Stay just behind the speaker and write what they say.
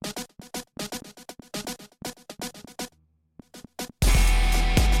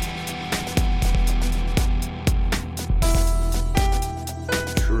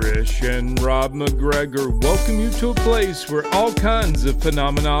Trish and Rob McGregor welcome you to a place where all kinds of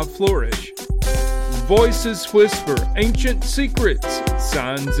phenomena flourish. Voices whisper ancient secrets,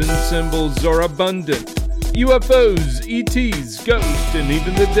 signs and symbols are abundant. UFOs, ETs, ghosts, and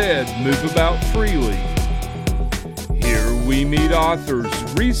even the dead move about freely. Here we meet authors,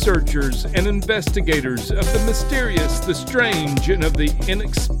 researchers, and investigators of the mysterious, the strange, and of the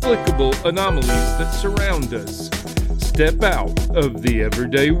inexplicable anomalies that surround us. Step out of the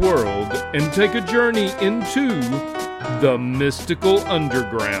everyday world and take a journey into the mystical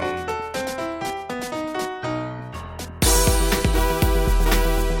underground.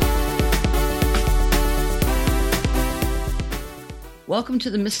 Welcome to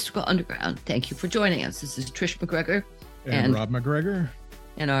the Mystical Underground. Thank you for joining us. This is Trish McGregor and Rob McGregor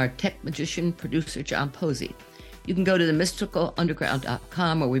and our tech magician producer, John Posey. You can go to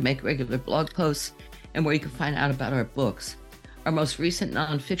themysticalunderground.com where we make regular blog posts and where you can find out about our books. Our most recent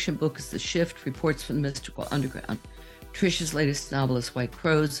nonfiction book is The Shift, Reports from the Mystical Underground. Trish's latest novel is White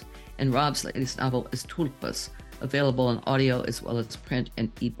Crows, and Rob's latest novel is Tulpas, available in audio as well as print and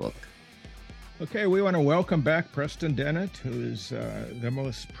ebook. Okay, we want to welcome back Preston Dennett, who is the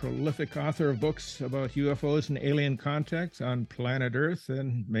most prolific author of books about UFOs and alien contact on planet Earth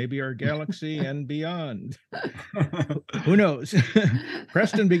and maybe our galaxy and beyond. Who knows?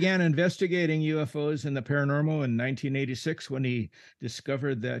 Preston began investigating UFOs and the paranormal in 1986 when he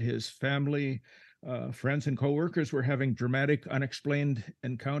discovered that his family, friends, and co-workers were having dramatic, unexplained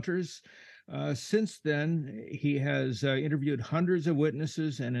encounters. Since then, he has interviewed hundreds of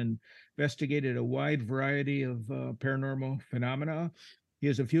witnesses and investigated a wide variety of paranormal phenomena. He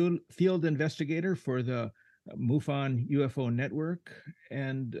is a field investigator for the MUFON UFO Network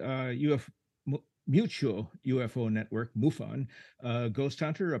and Mutual UFO Network, MUFON, ghost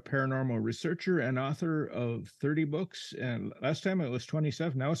hunter, a paranormal researcher, and author of 30 books. And last time it was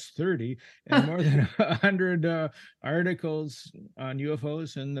 27, now it's 30, and more than 100 articles on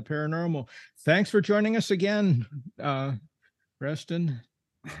UFOs and the paranormal. Thanks for joining us again, Preston.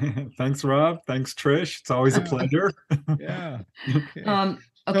 Thanks, Rob. Thanks, Trish. It's always a pleasure. Yeah.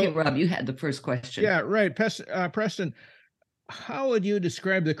 Okay, Rob, you had the first question. Yeah, right. Preston, how would you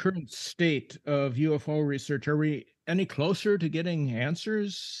describe the current state of UFO research? Are we any closer to getting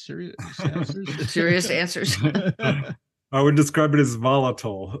answers? Serious answers? Serious answers? I would describe it as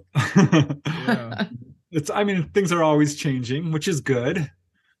volatile. Yeah. Things are always changing, which is good.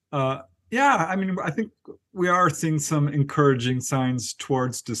 I think we are seeing some encouraging signs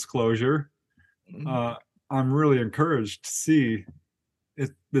towards disclosure. I'm really encouraged to see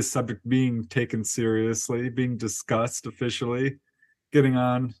this subject being taken seriously, being discussed officially, getting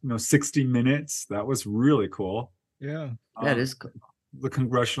on, 60 Minutes. That was really cool. Yeah. That is cool. The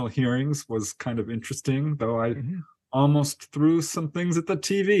congressional hearings was kind of interesting, though I almost threw some things at the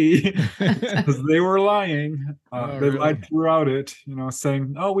TV because they were lying. They lied throughout it,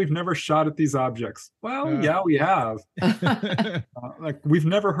 saying, "Oh, we've never shot at these objects." Well, yeah, we have. We've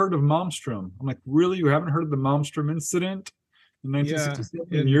never heard of Malmstrom. I'm like, really? You haven't heard of the Malmstrom incident in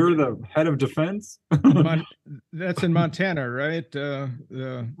 1967? And you're the head of defense? That's in Montana, right?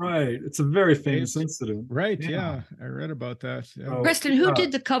 Right. It's a very famous incident. Right. Yeah. I read about that. Yeah. Preston, who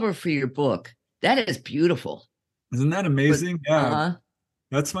did the cover for your book? That is beautiful. Isn't that amazing? Yeah.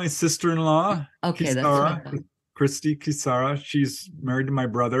 That's my sister-in-law. Okay, Kisara, that's Christy Kisara. She's married to my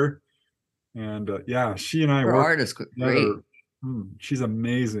brother. And she and I her work art is great. together. She's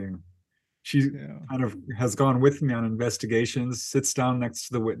amazing. She kind of has gone with me on investigations, sits down next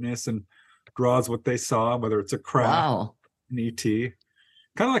to the witness and draws what they saw, whether it's a craft, an ET,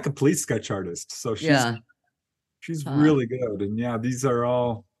 kind of like a police sketch artist. So she's really good. And these are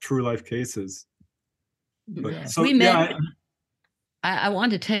all true life cases. We met. I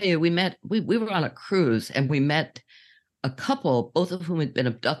wanted to tell you, we were on a cruise and we met a couple, both of whom had been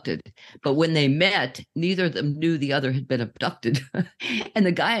abducted. But when they met, neither of them knew the other had been abducted. And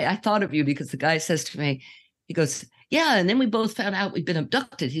the guy, I thought of you because the guy says to me, he goes, "Yeah." And then we both found out we'd been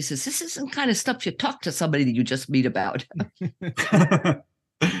abducted. He says, "This isn't kind of stuff you talk to somebody that you just meet about."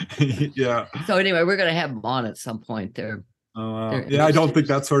 Yeah. So anyway, we're going to have them on at some point. I don't think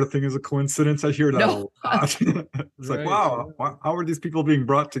that sort of thing is a coincidence. I hear that a lot. It's like, wow, how are these people being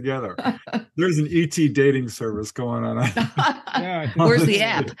brought together? There's an ET dating service going on. Where's the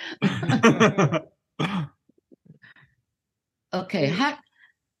app? Okay,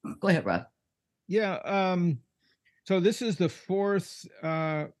 go ahead, Rob. Yeah. So this is the fourth.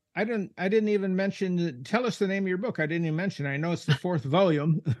 I didn't even mention. Tell us the name of your book. I didn't even mention. I know it's the fourth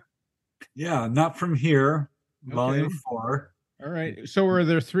volume. Yeah, Not From Here. Volume 4. All right. So are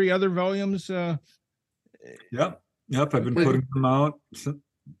there 3 other volumes? Yep. I've been putting them out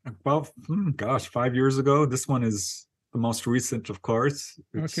about 5 years ago. This one is the most recent, of course.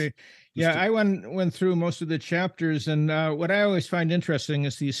 Okay. Yeah, I went through most of the chapters, and what I always find interesting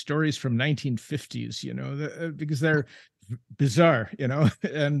is these stories from 1950s, because they're bizarre,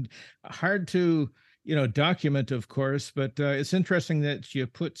 and hard to, document, of course, but it's interesting that you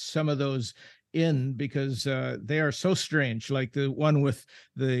put some of those in because they are so strange, like the one with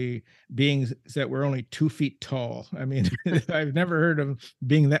the beings that were only 2 feet tall. I mean, I've never heard of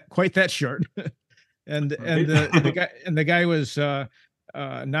being quite that short. and the guy was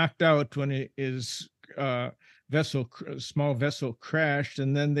knocked out when his small vessel crashed,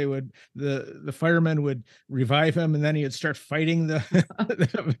 and then the firemen would revive him, and then he'd start fighting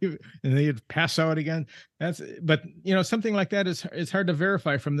and he'd pass out again. But something like that is hard to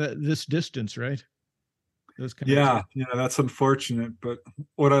verify from this distance, right? Yeah, that's unfortunate. But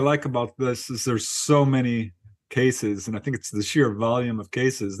what I like about this is there's so many cases, and I think it's the sheer volume of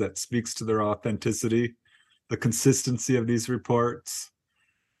cases that speaks to their authenticity, the consistency of these reports.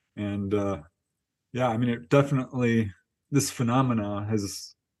 And yeah, I mean, it definitely, this phenomena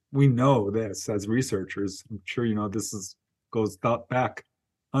we know this as researchers. I'm sure this goes back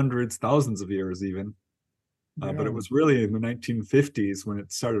hundreds, thousands of years even. But it was really in the 1950s when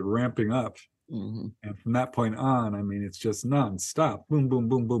it started ramping up. Mm-hmm. And from that point on, I mean, it's just nonstop, boom, boom,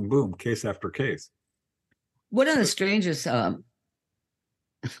 boom, boom, boom, case after case. One of the strangest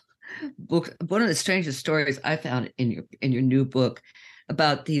stories I found in your new book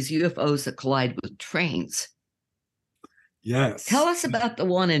about these UFOs that collide with trains. Yes. Tell us about the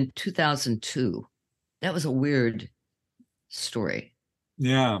one in 2002. That was a weird story.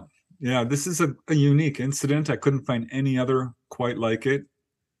 Yeah. This is a unique incident. I couldn't find any other quite like it.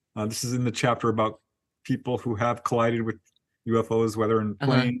 This is in the chapter about people who have collided with UFOs, whether in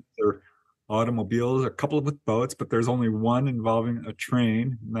planes or automobiles, a couple with boats, but there's only one involving a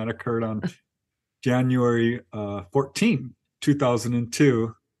train, and that occurred on January 14,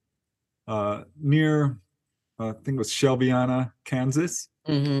 2002, near, I think it was Shelbyana, Kansas.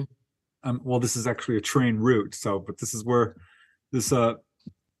 Mm-hmm. Well, this is actually a train route, but this is where this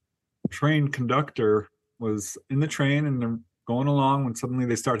train conductor was in the train, and they're going along when suddenly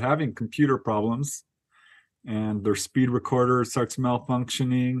they start having computer problems, and their speed recorder starts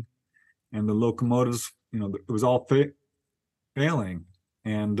malfunctioning, and the locomotives, it was all failing.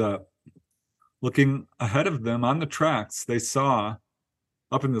 And looking ahead of them on the tracks, they saw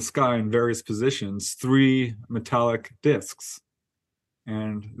up in the sky in various positions 3 metallic discs.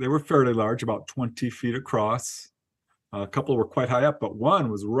 And they were fairly large, about 20 feet across. A couple were quite high up, but one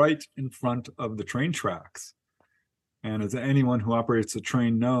was right in front of the train tracks. And as anyone who operates a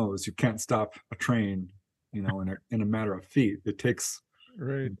train knows, you can't stop a train, in a matter of feet. It takes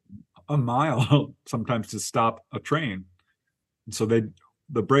a mile sometimes to stop a train. And so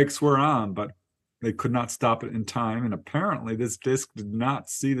the brakes were on, but they could not stop it in time. And apparently this disc did not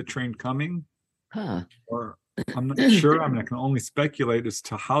see the train coming. Or I'm not sure. I mean, I can only speculate as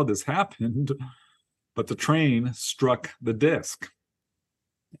to how this happened. But the train struck the disc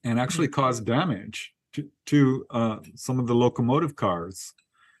and actually caused damage to some of the locomotive cars.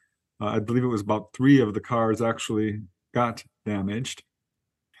 I believe it was about 3 of the cars actually got damaged.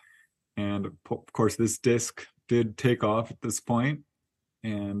 And of course, this disc did take off at this point,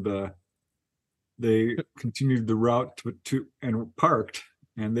 and they continued the route and parked,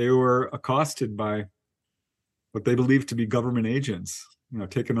 and they were accosted by what they believed to be government agents,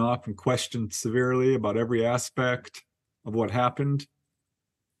 taken off and questioned severely about every aspect of what happened.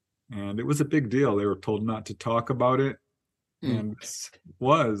 And it was a big deal. They were told not to talk about it. And this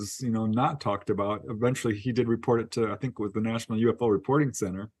was, not talked about. Eventually, he did report it to, I think it was the National UFO Reporting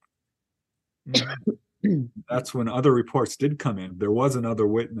Center. That's when other reports did come in. There was another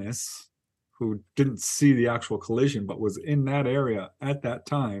witness who didn't see the actual collision, but was in that area at that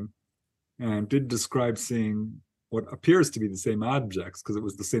time and did describe seeing what appears to be the same objects, because it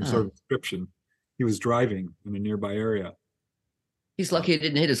was the same sort of description. He was driving in a nearby area. He's lucky he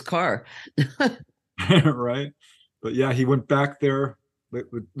didn't hit his car. Right. But yeah, he went back there.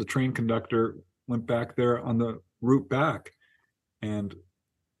 The train conductor went back there on the route back, and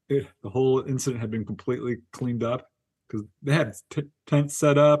the whole incident had been completely cleaned up because they had tents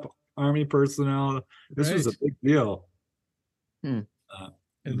set up, Army personnel. This was a big deal. And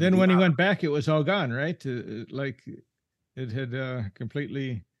then when he went back, it was all gone, right? Like it had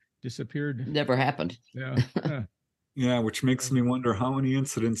completely disappeared. Never happened. Yeah. Yeah, which makes me wonder how many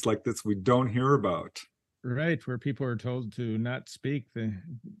incidents like this we don't hear about. Right, where people are told to not speak. They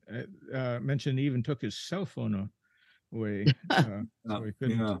mentioned he even took his cell phone away. So he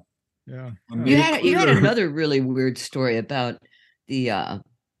couldn't. You had another really weird story about the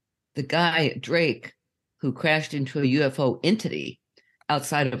the guy Drake who crashed into a UFO entity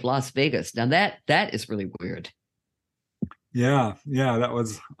outside of Las Vegas. Now that is really weird. Yeah, that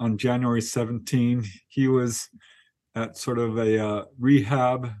was on January 17. He was at sort of a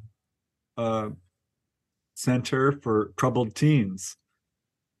rehab center for troubled teens,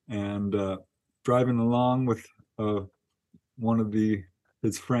 and driving along with one of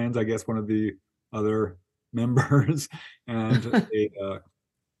his friends, I guess one of the other members, and a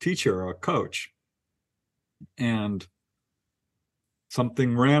teacher or a coach, and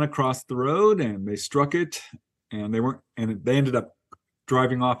something ran across the road and they struck it, and they ended up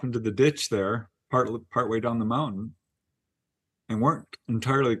driving off into the ditch there partway down the mountain, and weren't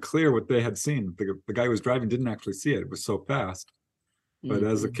entirely clear what they had seen. The guy who was driving didn't actually see it. It was so fast. But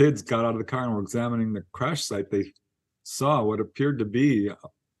as the kids got out of the car and were examining the crash site, they saw what appeared to be, a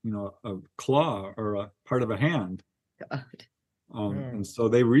claw or a part of a hand. And so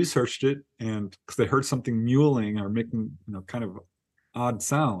they researched it, and because they heard something mewling or making, kind of odd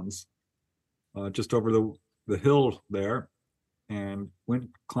sounds just over the hill there, and went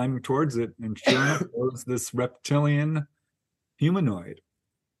climbing towards it. And sure enough, it was this reptilian humanoid.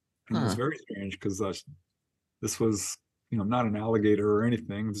 And it was very strange because this was, not an alligator or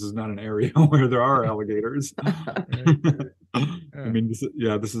anything. This is not an area where there are alligators. I mean, this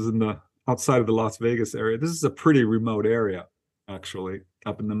is in the outside of the Las Vegas area. This is a pretty remote area, actually,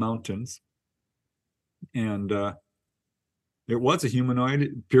 up in the mountains. And it was a humanoid.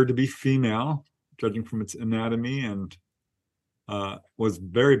 It appeared to be female, judging from its anatomy, and was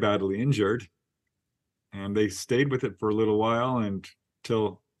very badly injured. And they stayed with it for a little while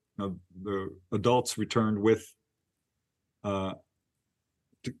until the adults returned with to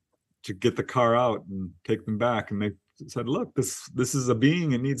get the car out and take them back. And they said, "Look, this is a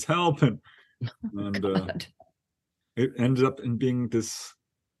being. It needs help." And it ended up in being this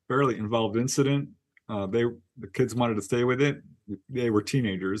fairly involved incident. The kids wanted to stay with it. They were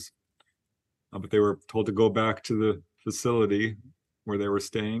teenagers, but they were told to go back to the facility where they were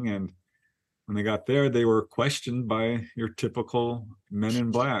staying. And when they got there, they were questioned by your typical men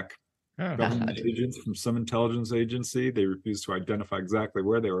in black. Government agents from some intelligence agency. They refused to identify exactly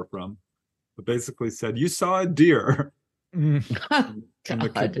where they were from, but basically said, "You saw a deer." And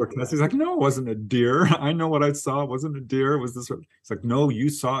the kid protested. He's like, "No, it wasn't a deer. I know what I saw. It wasn't a deer. It was this." It's like, "No, you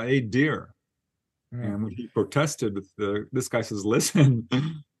saw a deer." And when he protested, this guy says, "Listen,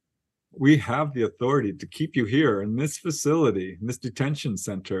 we have the authority to keep you here in this facility, in this detention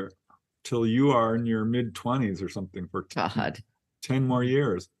center, till you are in your mid-20s or something for 10 more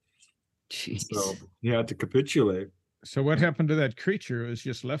years." Jeez. So he had to capitulate. So what happened to that creature? It was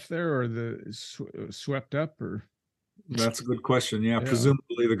just left there, or swept up, or? That's a good question. Yeah,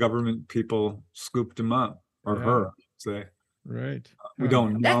 presumably the government people scooped him up, or her, say. Right. We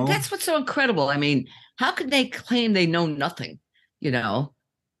don't know. That's what's so incredible. I mean, how could they claim they know nothing? Yeah,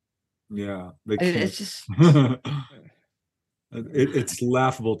 they can't. It's just it's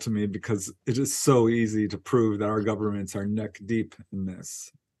laughable to me because it is so easy to prove that our governments are neck deep in this.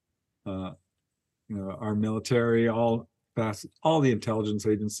 Our military, all the intelligence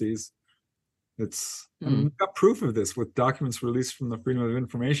agencies. I mean, we've got proof of this with documents released from the Freedom of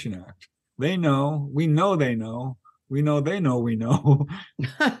Information Act. They know, we know they know, we know they know we know.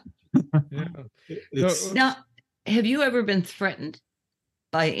 Now, have you ever been threatened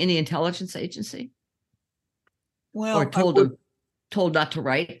by any intelligence agency? Well, or told not to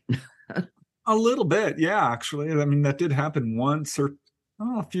write? A little bit, yeah, actually. I mean, that did happen once or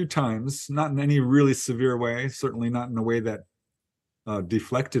a few times, not in any really severe way, certainly not in a way that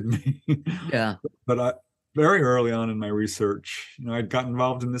deflected me. Yeah. But very early on in my research, I'd got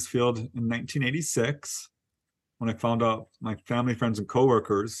involved in this field in 1986 when I found out my family, friends, and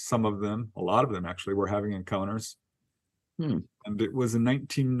coworkers, a lot of them actually, were having encounters. And it was in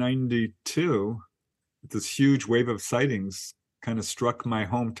 1992 that this huge wave of sightings kind of struck my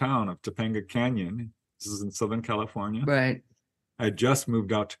hometown of Topanga Canyon. This is in Southern California. Right. I had just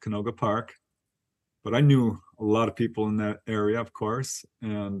moved out to Canoga Park, but I knew a lot of people in that area, of course.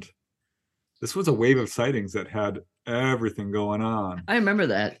 And this was a wave of sightings that had everything going on. I remember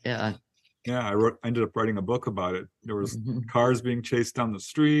that. Yeah. Yeah, I ended up writing a book about it. There was cars being chased down the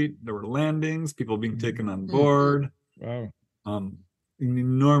street. There were landings, people being taken on board. Wow. An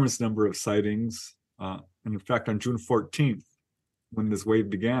enormous number of sightings. And in fact, on June 14th, when this wave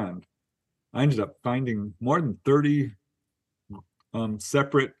began, I ended up finding more than 30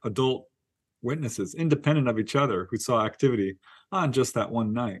 separate adult witnesses, independent of each other, who saw activity on just that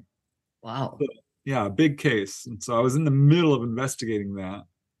one night. Wow. So, yeah, a big case. And so I was in the middle of investigating that,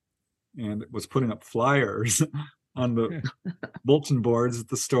 and was putting up flyers on the bulletin boards at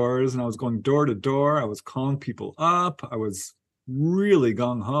the stores, and I was going door to door. I was calling people up. I was really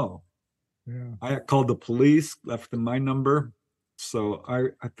gung-ho. Yeah. I called the police, left them my number. So I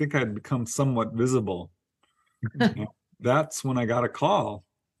think I had become somewhat visible. That's when I got a call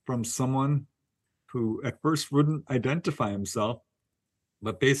from someone who at first wouldn't identify himself,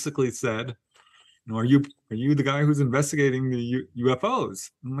 but basically said, are you the guy who's investigating the UFOs?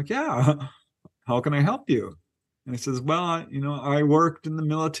 I'm like, yeah. How can I help you? And he says, well, I worked in the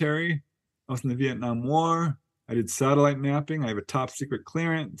military. I was in the Vietnam War. I did satellite mapping. I have a top secret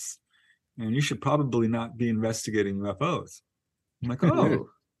clearance. And you should probably not be investigating UFOs. I'm like, oh,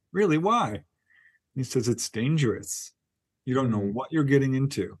 really? Why? And he says, it's dangerous. You don't know what you're getting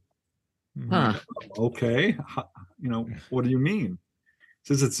into. Huh. Like, okay. What do you mean? He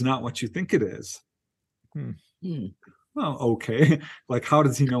says, it's not what you think it is. Well, okay. Like, how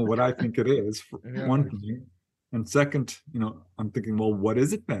does he know what I think it is? For one thing. And second, I'm thinking, well, what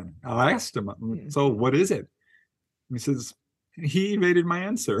is it then? I asked him, so what is it? And he says, he evaded my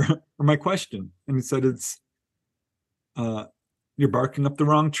answer or my question. And he said, it's, you're barking up the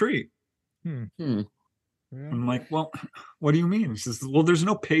wrong tree. I'm like, well, what do you mean? He says, well, there's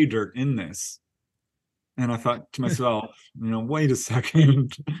no pay dirt in this. And I thought to myself, wait a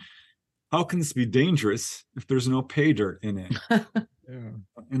second. How can this be dangerous if there's no pay dirt in it?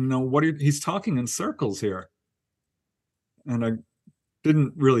 And he's talking in circles here. And I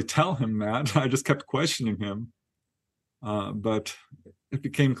didn't really tell him that. I just kept questioning him. But it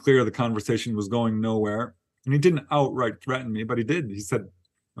became clear the conversation was going nowhere. And he didn't outright threaten me, but he did. He said,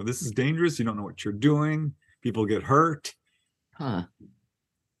 oh, this is dangerous. You don't know what you're doing. People get hurt. Huh.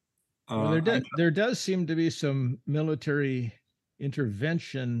 Well, there does seem to be some military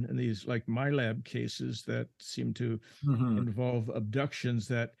intervention in these like MyLab cases that seem to involve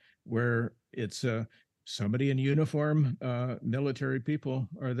abductions where it's somebody in uniform, military people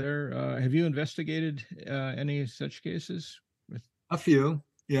are there. Have you investigated any such cases? A few,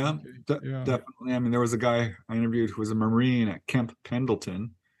 yeah, definitely. I mean, there was a guy I interviewed who was a Marine at Camp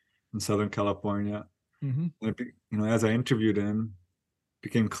Pendleton in Southern California. And as I interviewed him, it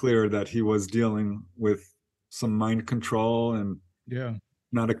became clear that he was dealing with some mind control and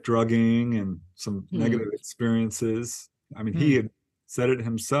hypnotic drugging and some negative experiences. I mean, he had said it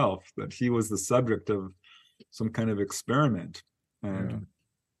himself that he was the subject of some kind of experiment. And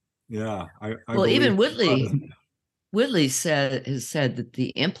I well, even Whitley has said that the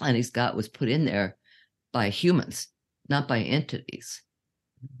implant he's got was put in there by humans, not by entities.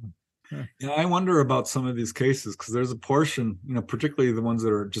 Yeah, I wonder about some of these cases because there's a portion, particularly the ones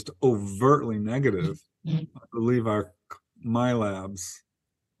that are just overtly negative. I believe our MyLabs,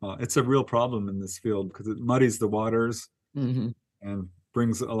 it's a real problem in this field because it muddies the waters and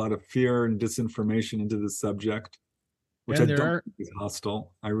brings a lot of fear and disinformation into the subject, which I don't think is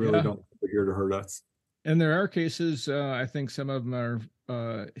hostile. I really don't think they're here to hurt us. And there are cases, I think some of them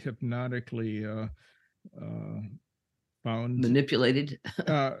are hypnotically found. Manipulated?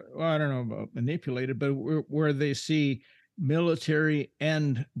 Well, I don't know about manipulated, but where they see military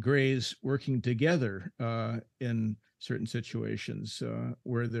and Greys working together in certain situations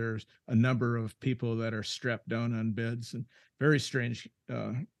where there's a number of people that are strapped down on beds and very strange.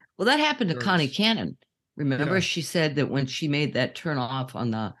 Well, that happened to Connie Cannon. Remember, she said that when she made that turn off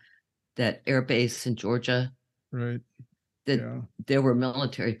on that air base in Georgia, right, that there were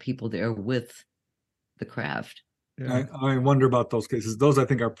military people there with the craft. I wonder about those cases. Those I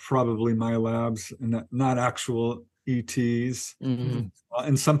think are probably MyLabs and not actual ETs. And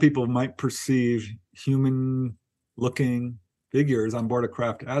some people might perceive human-looking figures on board a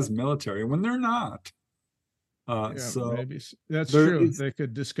craft as military when they're not. So maybe that's true. They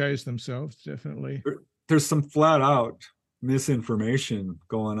could disguise themselves, definitely. There's some flat-out misinformation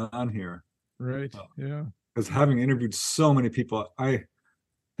going on here. Right. Because having interviewed so many people, I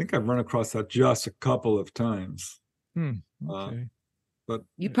think I've run across that just a couple of times. Okay. But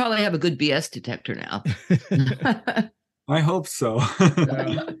you probably have a good BS detector now. I hope so.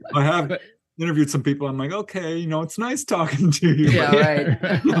 I have interviewed some people. I'm like, okay, it's nice talking to you. Yeah,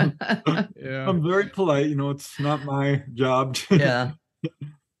 right. I'm very polite. It's not my job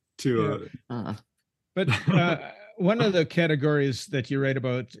to. But one of the categories that you write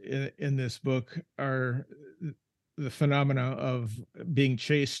about in this book are the phenomena of being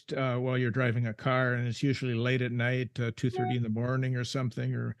chased while you're driving a car, and it's usually late at night, 2:30 in the morning or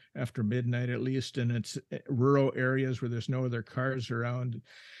something, or after midnight at least, and it's rural areas where there's no other cars around.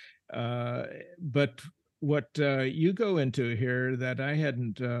 But what you go into here that I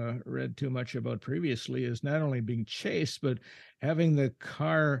hadn't read too much about previously is not only being chased, but having the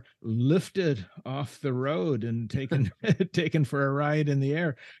car lifted off the road and taken taken for a ride in the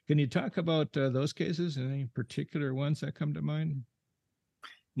air. Can you talk about those cases? Any particular ones that come to mind?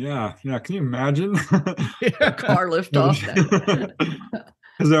 Yeah. Can you imagine? A car lift off.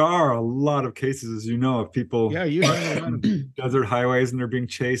 Because there are a lot of cases, as you know, of people you have a lot of desert highways and they're being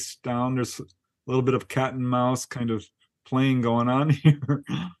chased down. There's a little bit of cat and mouse kind of playing going on here.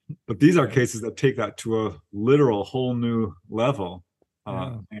 But these are cases that take that to a literal whole new level.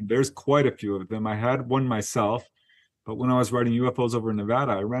 And there's quite a few of them. I had one myself, but when I was writing UFOs over in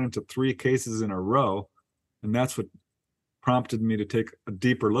Nevada, I ran into 3 cases in a row. And that's what prompted me to take a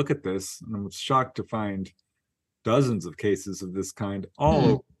deeper look at this. And I was shocked to find dozens of cases of this kind all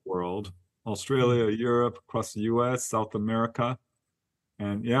over the world, Australia, Europe, across the US, South America.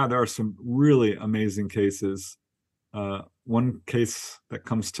 And yeah, there are some really amazing cases. One case that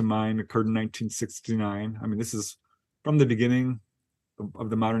comes to mind occurred in 1969. I mean, this is from the beginning of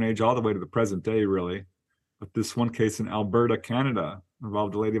the modern age all the way to the present day, really. But this one case in Alberta, Canada,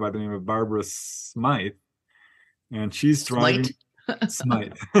 involved a lady by the name of Barbara Smythe. And she's driving...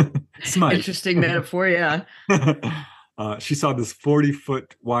 Smythe. Smythe. Interesting metaphor, yeah. She saw this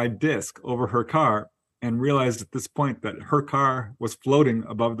 40-foot wide disc over her car and realized at this point that her car was floating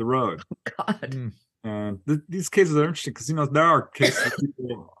above the road. God. And these cases are interesting because, there are cases that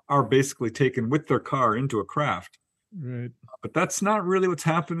people are basically taken with their car into a craft. Right. But that's not really what's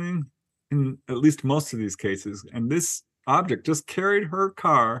happening in at least most of these cases. And this object just carried her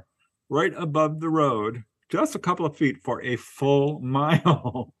car right above the road, just a couple of feet for a full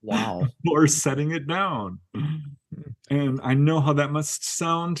mile. Wow. Or setting it down. And I know how that must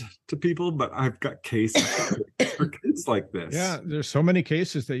sound to people, but I've got cases for kids like this. Yeah, there's so many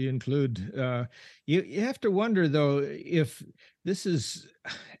cases that you include. You have to wonder, though, if this is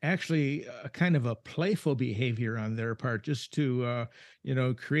actually a kind of a playful behavior on their part, just to,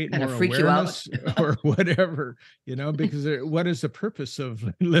 create kind more of freak awareness or whatever, because what is the purpose of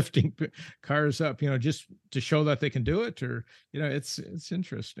lifting cars up, just to show that they can do it? Or, it's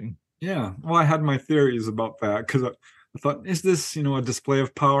interesting. Yeah. Well, I had my theories about that because I thought, is this, a display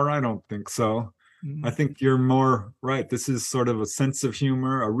of power? I don't think so. Mm-hmm. I think you're more right. This is sort of a sense of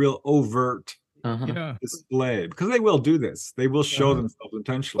humor, a real overt display, because they will do this. They will show themselves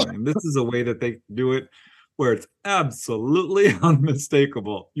intentionally. And this is a way that they do it where it's absolutely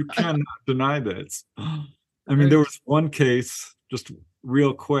unmistakable. You cannot deny this. I mean, there was one case, just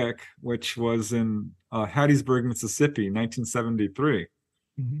real quick, which was in Hattiesburg, Mississippi, 1973.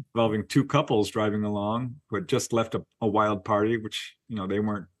 Mm-hmm. Involving 2 couples driving along who had just left a wild party, which, they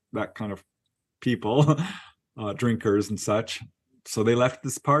weren't that kind of people, drinkers and such. So they left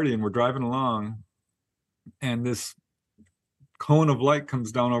this party and were driving along, and this cone of light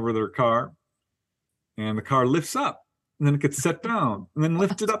comes down over their car, and the car lifts up, and then it gets set down, and then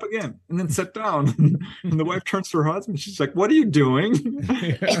lifted up again, and then set down. And the wife turns to her husband. She's like, "What are you doing?"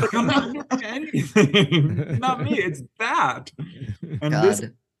 She's like, "I'm not doing anything. Not me. It's that." And this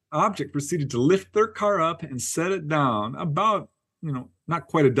object proceeded to lift their car up and set it down about, not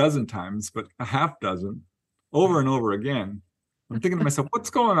quite a dozen times, but a half dozen, over and over again. I'm thinking to myself, what's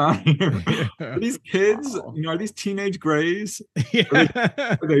going on here? Are these kids, are these teenage grays?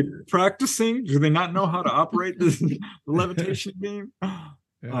 Are they practicing? Do they not know how to operate the levitation beam?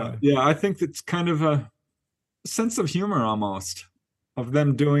 I think it's kind of a sense of humor almost of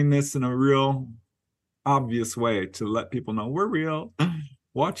them doing this in a real obvious way to let people know we're real.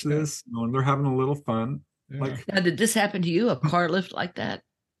 Watch this. And they're having a little fun. Yeah. Now, did this happen to you? A car lift like that?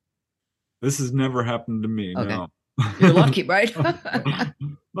 This has never happened to me. Okay. No. You're lucky, right? I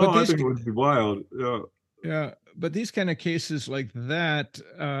think it would be wild. Yeah, but these kind of cases like that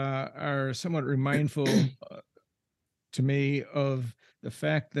are somewhat remindful to me of the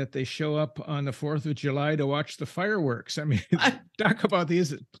fact that they show up on the 4th of July to watch the fireworks. I mean, talk about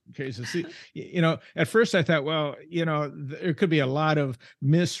these cases. See, at first I thought, well, there could be a lot of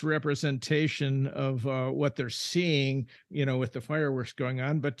misrepresentation of what they're seeing, with the fireworks going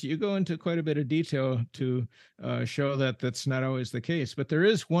on. But you go into quite a bit of detail to show that that's not always the case. But there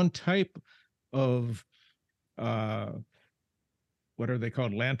is one type of what are they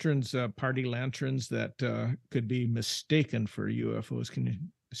called? Lanterns, party lanterns that could be mistaken for UFOs. Can you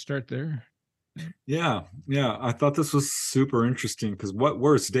start there? Yeah. I thought this was super interesting because what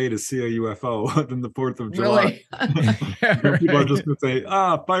worse day to see a UFO than the 4th of July? Really? People are just going to say,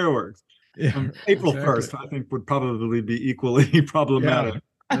 fireworks. Yeah, April 1st, I think, would probably be equally problematic.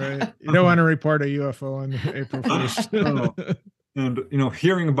 Yeah, right. You don't want to report a UFO on April 1st. And,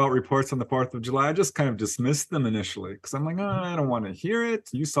 hearing about reports on the 4th of July, I just kind of dismissed them initially because I'm like, oh, I don't want to hear it.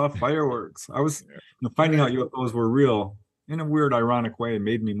 You saw fireworks. I was finding out UFOs were real in a weird, ironic way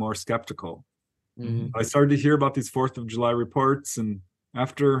made me more skeptical. Mm-hmm. I started to hear about these 4th of July reports, and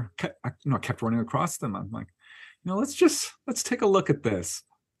after I kept running across them. I'm like, let's take a look at this.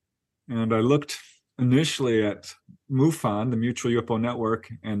 And I looked initially at MUFON, the Mutual UFO Network,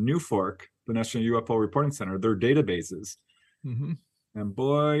 and NUFORC, the National UFO Reporting Center, their databases. Mm-hmm. And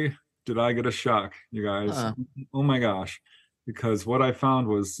boy, did I get a shock, you guys. Oh my gosh. Because what I found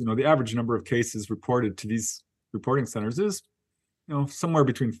was, the average number of cases reported to these reporting centers is, somewhere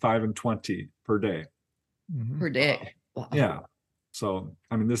between 5 and 20 per day. Mm-hmm. Per day. Wow. Yeah. So,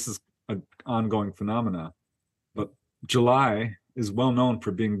 this is an ongoing phenomena. But July is well known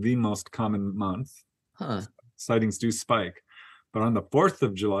for being the most common month. Sightings do spike. But on the 4th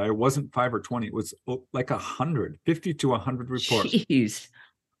of July, it wasn't 5 or 20. It was like 50 to 100 reports. Jeez.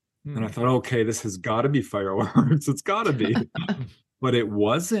 And I thought, okay, this has got to be fireworks. It's got to be. But it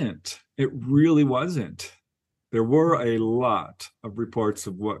wasn't. It really wasn't. There were a lot of reports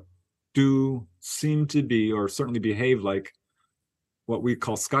of what do seem to be, or certainly behave like, what we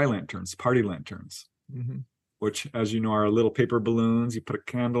call sky lanterns, party lanterns, which, as you know, are little paper balloons. You put a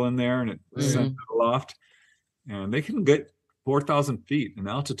candle in there and it sends it aloft. And they can get 4,000 feet in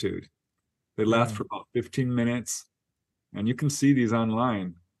altitude. They last for about 15 minutes. And you can see these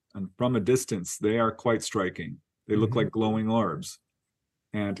online. And from a distance, they are quite striking. They look like glowing orbs.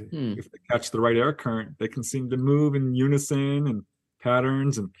 And if they catch the right air current, they can seem to move in unison and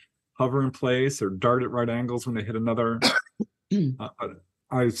patterns and hover in place or dart at right angles when they hit another.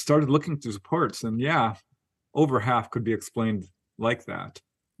 I started looking through reports, and over half could be explained like that.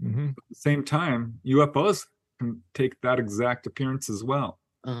 Mm-hmm. At the same time, UFOs can take that exact appearance as well.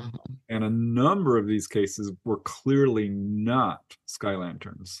 And a number of these cases were clearly not sky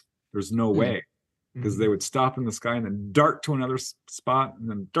lanterns. There's no way, because they would stop in the sky and then dart to another spot and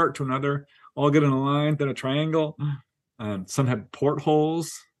then dart to another, all get in a line, then a triangle. And some had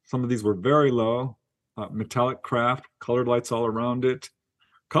portholes. Some of these were very low, metallic craft, colored lights all around it.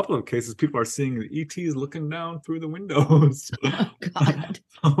 A couple of cases, people are seeing the ETs looking down through the windows. Oh, God.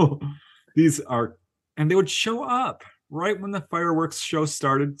 So these are, and they would show up right when the fireworks show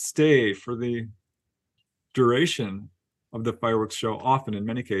started, stay for the duration of the fireworks show, often in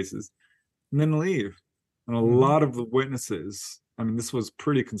many cases, and then leave. And a lot of the witnesses, this was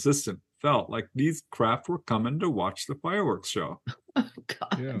pretty consistent, felt like these craft were coming to watch the fireworks show. Oh,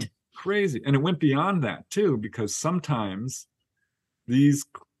 God. Yeah. Crazy. And it went beyond that, too, because sometimes these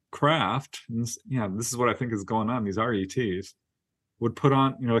craft, this is what I think is going on, these RETs, would put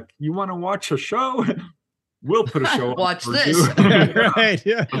on, like, you want to watch a show? We'll put a show on. Watch this. Right,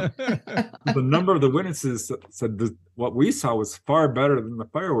 yeah. The number of the witnesses said what we saw was far better than the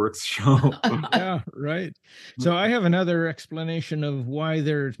fireworks show. Yeah, right. So I have another explanation of why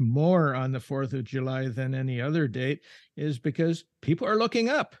there's more on the 4th of July than any other date, is because people are looking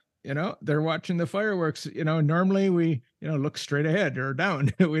up. They're watching the fireworks. Normally we, look straight ahead or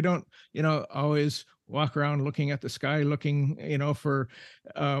down. We don't, always walk around looking at the sky, looking, for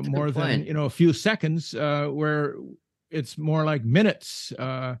more than, a few seconds, where it's more like minutes,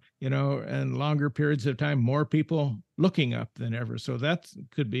 and longer periods of time, more people looking up than ever. So that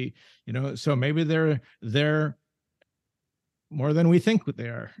could be, so maybe they're more than we think they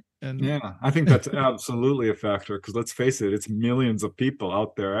are. And I think that's absolutely a factor, because let's face it, it's millions of people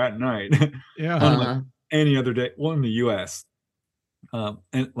out there at night. Unlike any other day, well, in the US, and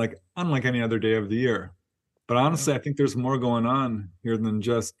unlike any other day of the year. But honestly, I think there's more going on here than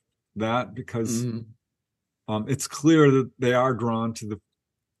just that, because it's clear that they are drawn to the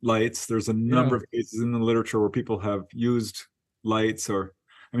lights. There's a number of cases in the literature where people have used lights, or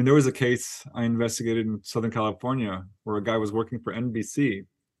there was a case I investigated in Southern California where a guy was working for NBC,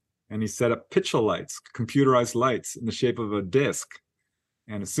 and he set up pitchel lights, computerized lights in the shape of a disc.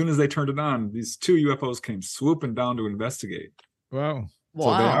 And as soon as they turned it on, these 2 UFOs came swooping down to investigate. Wow. So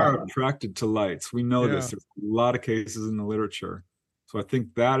they are attracted to lights. We know this. There's a lot of cases in the literature. So I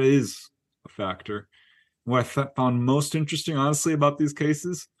think that is a factor. What I found most interesting, honestly, about these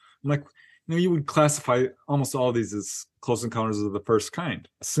cases, you would classify almost all of these as close encounters of the first kind,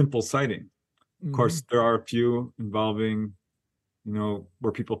 a simple sighting. Of course, there are a few involving,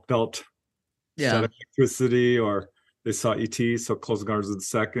 where people felt static electricity, or they saw ET, so close encounters of the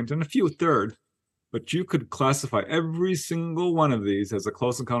second, and a few third. But you could classify every single one of these as a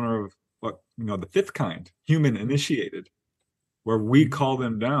close encounter of the 5th kind, human initiated, where we call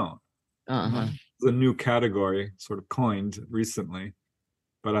them down. It's a new category sort of coined recently.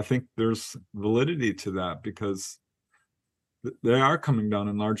 But I think there's validity to that, because they are coming down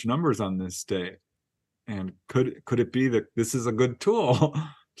in large numbers on this day. And could it be that this is a good tool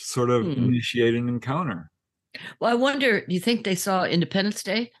to sort of initiate an encounter? Well, I wonder, do you think they saw Independence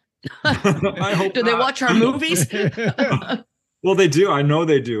Day? I hope Do they watch our movies? Well, they do. I know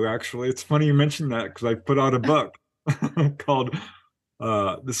they do, actually. It's funny you mentioned that because I put out a book called,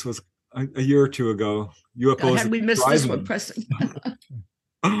 this was a year or two ago, UFOs. Had we missed this one, Preston?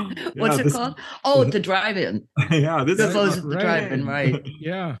 What's it called? Oh, the drive-in. Yeah, this UFOs at the drive-in, right?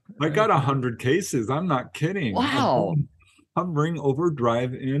 Yeah. I got 100 cases. I'm not kidding. Wow. Hovering over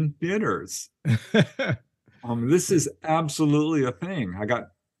drive-in theaters. This is absolutely a thing.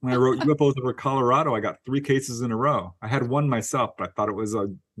 When I wrote UFOs over Colorado, I got 3 cases in a row. I had one myself, but I thought it was a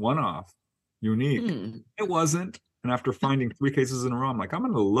one-off, unique. It wasn't. And after finding 3 cases in a row, I'm like, I'm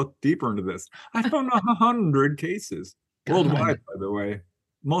going to look deeper into this. I found 100 cases worldwide, by the way,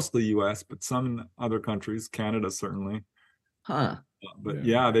 mostly U.S., but some other countries, Canada certainly. But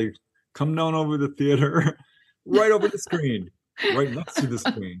yeah, they come down over the theater, right over the screen, right next to the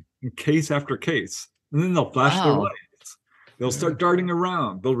screen, in case after case. And then they'll flash their lights. They'll start darting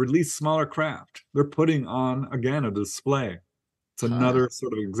around. They'll release smaller craft. They're putting on, again, a display. It's another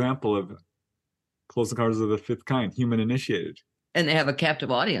sort of example of Close Encounters of the Fifth Kind, human initiated. And they have a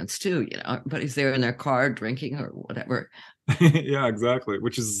captive audience too. Everybody's there in their car drinking or whatever. Yeah, exactly.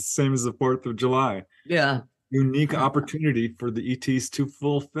 Which is the same as the 4th of July. Yeah. Unique opportunity for the ETs to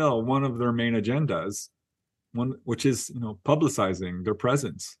fulfill one of their main agendas, which is, publicizing their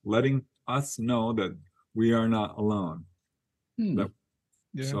presence, letting us know that we are not alone.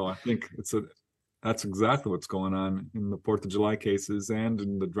 So I think that's exactly what's going on in the 4th of July cases and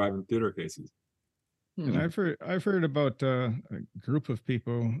in the drive-in theater cases. And I've heard about a group of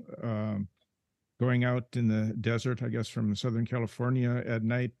people going out in the desert, I guess from Southern California at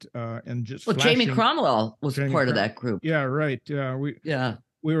night, and just Jamie Cromwell was part of that group. Yeah, right.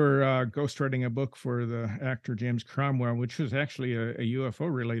 We were ghostwriting a book for the actor James Cromwell, which was actually a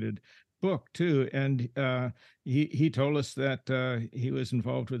UFO related book too, and he told us that he was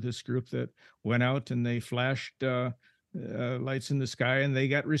involved with this group that went out and they flashed lights in the sky and they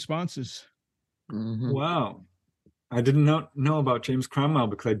got responses. Wow. I didn't know about James Cromwell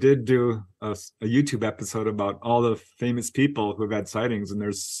because I did do a YouTube episode about all the famous people who have had sightings, and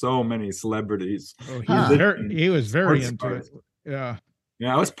there's so many celebrities. He was very into it. Yeah,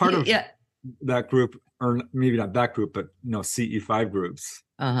 I was part of that group, or maybe not that group, but CE5 groups.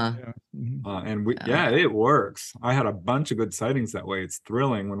 And it works. I had a bunch of good sightings that way. It's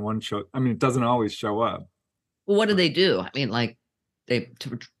thrilling when one shows. I mean, it doesn't always show up. Well, what do they do? I mean, like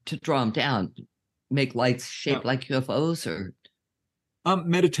to draw them down, make lights shaped like UFOs, or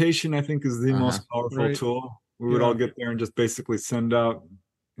meditation, I think, is the most powerful tool. We would all get there and just basically send out,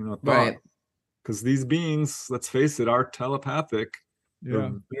 thought. Because these beings, let's face it, are telepathic.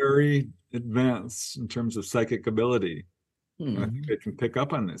 They're very advanced in terms of psychic ability. I think they can pick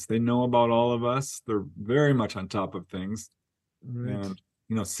up on this. They know about all of us. They're very much on top of things. And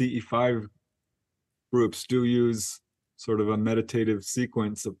CE5 groups do use sort of a meditative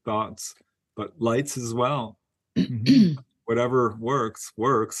sequence of thoughts, but lights as well. Whatever works.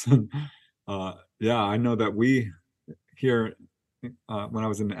 I know that we here, when I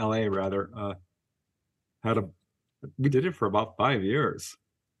was in LA, rather, we did it for about 5 years.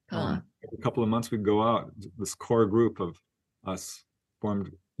 Every couple of months we'd go out. This core group of us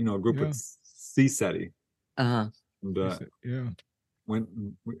formed, a group with CSETI. And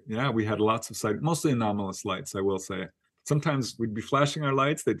we had lots of sight, mostly anomalous lights, I will say. Sometimes we'd be flashing our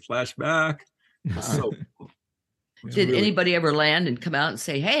lights, they'd flash back. So did anybody ever land and come out and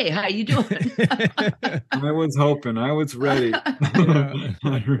say, "Hey, how you doing?" I was hoping, I was ready. I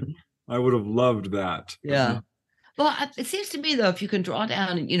would have loved that. Yeah. Well, it seems to me, though, if you can draw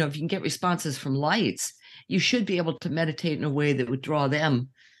down, if you can get responses from lights, you should be able to meditate in a way that would draw them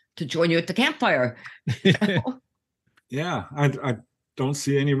to join you at the campfire. Yeah, I don't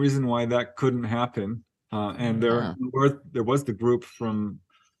see any reason why that couldn't happen. And there was the group from,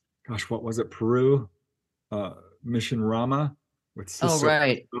 what was it, Peru, Mission Rama, with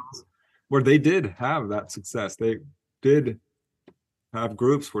where they did have that success. They did have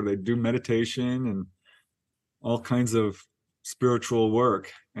groups where they do meditation and all kinds of spiritual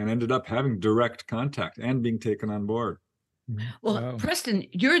work, and ended up having direct contact and being taken on board. Well, Preston,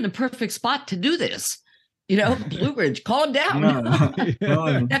 you're in the perfect spot to do this. Blue Ridge, calm down.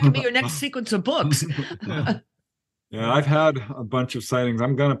 That could be your next sequence of books. I've had a bunch of sightings.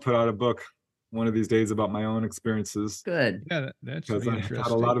 I'm going to put out a book one of these days about my own experiences. Good. Yeah, that's because I've had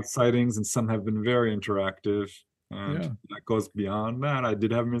a lot of sightings, and some have been very interactive. And that goes beyond that. I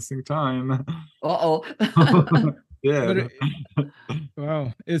did have missing time. did.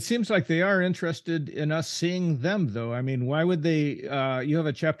 Well, it seems like they are interested in us seeing them, though. I mean, why would they? You have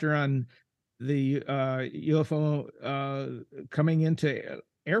a chapter on the UFO coming into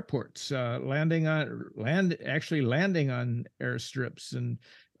airports, landing on airstrips, and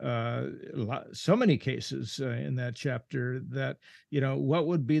so many cases in that chapter that, what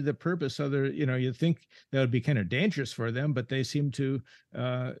would be the purpose other, you'd think that would be kind of dangerous for them, but they seem to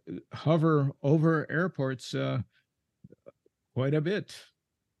hover over airports quite a bit.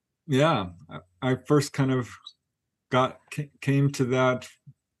 Yeah, I first kind of came to that,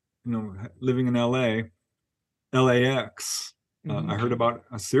 living in LAX. I heard about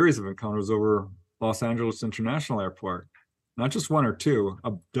a series of encounters over Los Angeles International Airport, not just one or two,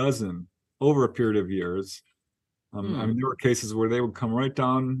 a dozen over a period of years. I mean, there were cases where they would come right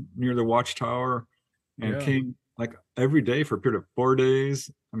down near the watchtower and came like every day for a period of 4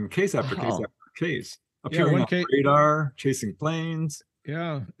 days. I mean, case after case after case, appearing on radar, chasing planes.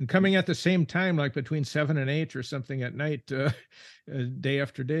 Yeah, and coming at the same time, like between 7 and 8 or something at night, day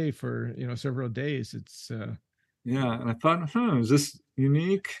after day for several days. It's yeah, and I thought, is this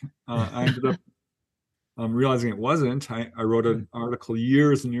unique? I ended up realizing it wasn't. I wrote an article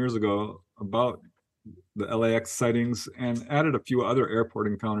years and years ago about the LAX sightings and added a few other airport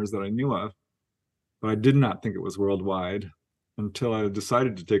encounters that I knew of, but I did not think it was worldwide until I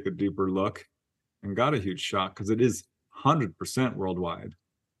decided to take a deeper look and got a huge shock because it is 100% worldwide.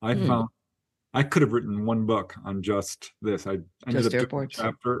 I found I could have written one book on just this. I ended up doing a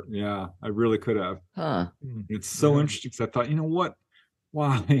chapter. Yeah, I really could have. It's so interesting because I thought, what?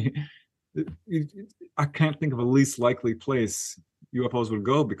 Why? I can't think of a least likely place UFOs would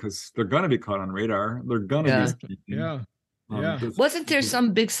go because they're going to be caught on radar. They're going to be. Yeah. Wasn't there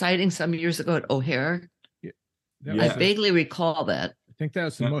some big sighting some years ago at O'Hare? I vaguely recall that. I think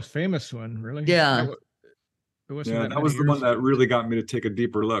that's the most famous one, really. Yeah. That was the one that really got me to take a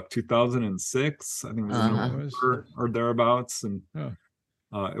deeper look. 2006, I think it was in November or thereabouts, and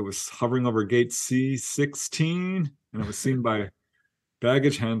it was hovering over gate C16, and it was seen by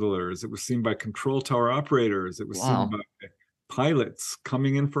baggage handlers. It was seen by control tower operators. It was seen by pilots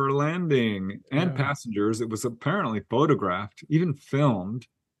coming in for a landing and passengers. It was apparently photographed, even filmed.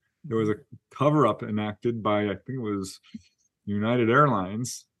 There was a cover-up enacted by, I think it was United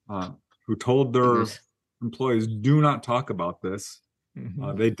Airlines, who told their employees, do not talk about this.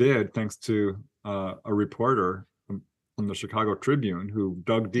 They did, thanks to a reporter from the Chicago Tribune who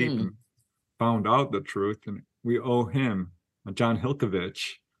dug deep and found out the truth. And we owe him, John Hilkovich,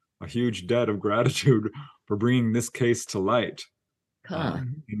 a huge debt of gratitude for bringing this case to light.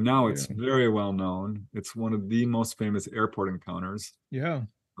 And now it's very well known. It's one of the most famous airport encounters. Yeah.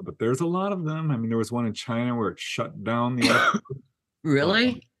 But there's a lot of them. I mean, there was one in China where it shut down the airport.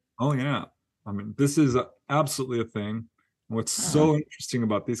 Really? Oh, yeah. I mean, this is absolutely a thing. What's so interesting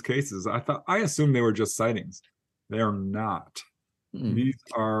about these cases, I assumed they were just sightings. They are not. There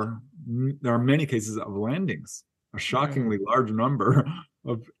are many cases of landings, a shockingly large number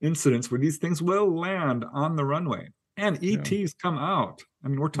of incidents where these things will land on the runway and ETs come out. I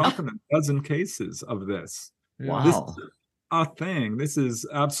mean, we're talking a dozen cases of this. Wow. This is a thing. This is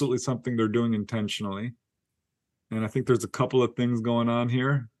absolutely something they're doing intentionally. And I think there's a couple of things going on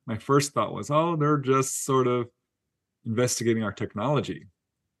here. My first thought was, they're just sort of investigating our technology.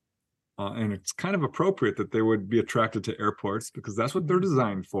 And it's kind of appropriate that they would be attracted to airports because that's what they're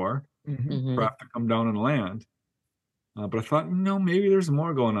designed for craft to come down and land. But I thought, maybe there's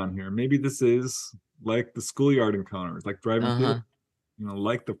more going on here. Maybe this is like the schoolyard encounters, like driving through,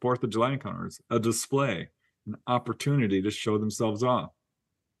 like the 4th of July encounters, a display, an opportunity to show themselves off.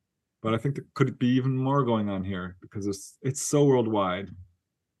 But I think there could be even more going on here because it's so worldwide.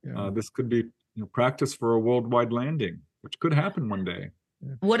 This could be practice for a worldwide landing, which could happen one day.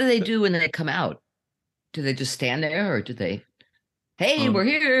 What do they do when they come out? Do they just stand there, or do they, hey, we're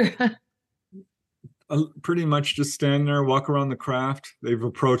here? Pretty much just stand there, walk around the craft. They've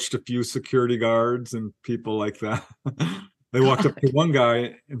approached a few security guards and people like that. They walked up to one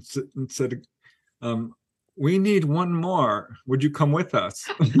guy and said, we need one more. Would you come with us?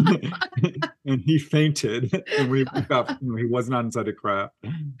 And he fainted. And we got, he was not inside the craft.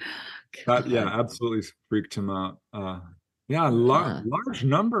 That, absolutely freaked him out. Large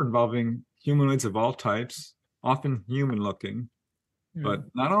number involving humanoids of all types, often human looking, but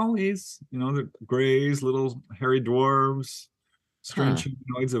not always. The grays, little hairy dwarves, strange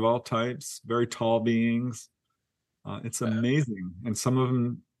humanoids of all types, very tall beings. It's amazing. And some of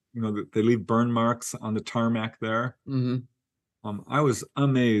them, they leave burn marks on the tarmac there. I was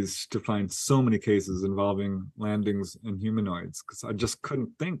amazed to find so many cases involving landings and humanoids because I just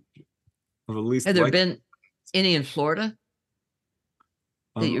couldn't think of at least. Have there been Any in Florida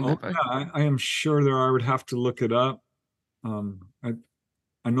that you remember? Yeah, I am sure there are. I would have to look it up.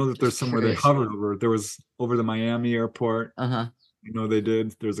 I know that there's somewhere they hovered over. There was over the Miami airport. They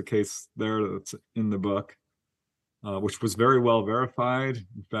did. There's a case there that's in the book, which was very well verified.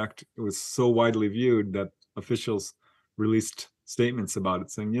 In fact, it was so widely viewed that officials released statements about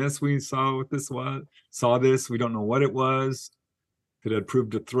it saying, yes, we saw what this was, saw this. We don't know what it was. If it had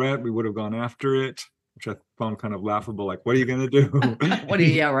proved a threat, we would have gone after it, which I found kind of laughable. Like, what are you going to do?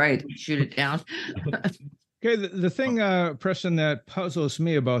 Yeah, right. Shoot it down. Okay, the thing, Preston, that puzzles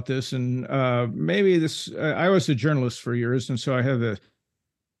me about this, and maybe this, I was a journalist for years, and so I have a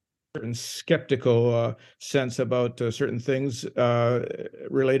certain skeptical sense about certain things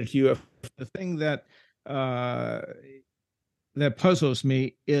related to UFO. The thing that puzzles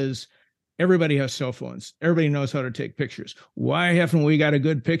me is everybody has cell phones. Everybody knows how to take pictures. Why haven't we got a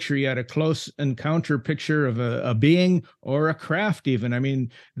good picture yet, a close encounter picture of a being or a craft even? I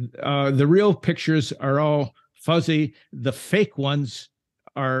mean, the real pictures are all fuzzy. The fake ones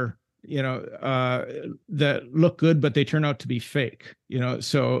are, that look good, but they turn out to be fake,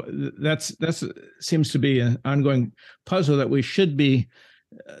 so that's seems to be an ongoing puzzle that we should be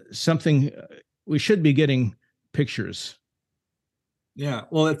we should be getting pictures. Yeah,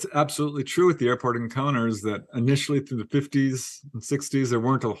 well, it's absolutely true with the airport encounters that initially through the 50s and 60s, there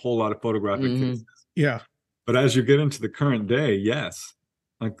weren't a whole lot of photographic cases. Yeah. But as you get into the current day, yes.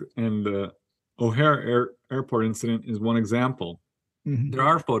 And the O'Hare airport incident is one example. There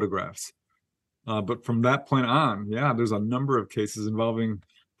are photographs. But from that point on, yeah, there's a number of cases involving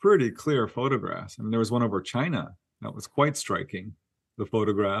pretty clear photographs. I mean, there was one over China that was quite striking, the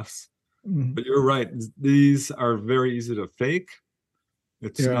photographs. But you're right, these are very easy to fake.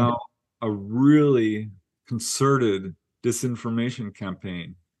 It's now a really concerted disinformation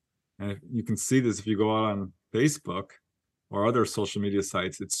campaign. And you can see this if you go out on Facebook or other social media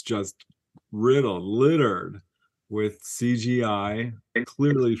sites. It's just littered with CGI,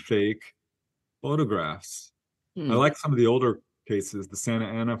 clearly fake photographs. I like some of the older cases, the Santa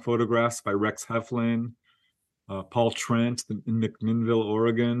Ana photographs by Rex Heflin, Paul Trent in McMinnville,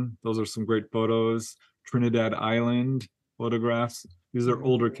 Oregon. Those are some great photos. Trinidad Island photographs. These are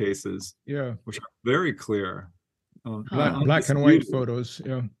older cases, which are very clear. Black and white photos,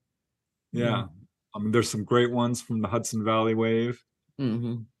 yeah. I mean, there's some great ones from the Hudson Valley wave,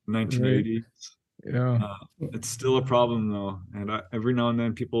 1980. Yeah, it's still a problem though, and every now and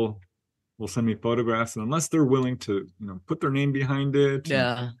then people will send me photographs, and unless they're willing to, put their name behind it,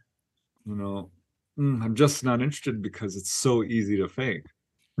 I'm just not interested because it's so easy to fake.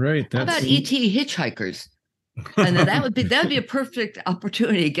 Right. How about ET hitchhikers? And that would be a perfect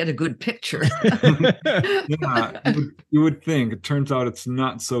opportunity to get a good picture. Yeah, you would think. It turns out it's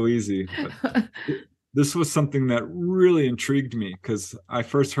not so easy. But this was something that really intrigued me because I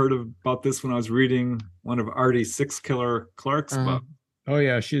first heard about this when I was reading one of Artie Six Killer Clark's books. Oh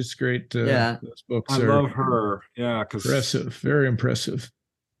yeah, she's great. Those books I love her. Yeah, because impressive, very impressive.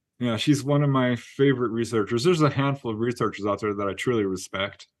 Yeah, she's one of my favorite researchers. There's a handful of researchers out there that I truly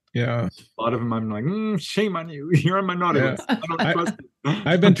respect. Yeah, a lot of them I'm like, shame on you. You're on my naughty list. I don't trust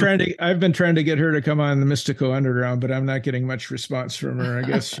you. I've been trying to get her to come on the Mystico Underground, but I'm not getting much response from her. I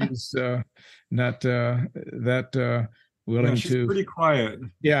guess she's not that willing she's to. Pretty quiet.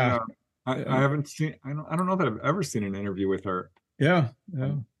 Yeah. I haven't seen. I don't know that I've ever seen an interview with her. Yeah.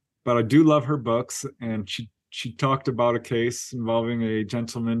 But I do love her books, and she talked about a case involving a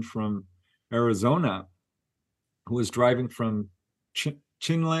gentleman from Arizona who was driving from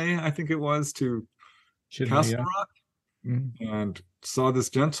Chinle, I think it was, to Castle Rock, and saw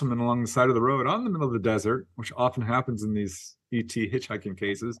this gentleman along the side of the road out in the middle of the desert, which often happens in these ET hitchhiking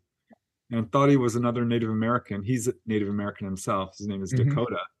cases, and thought he was another Native American. He's a Native American himself. His name is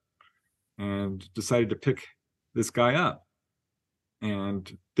Dakota, and decided to pick this guy up,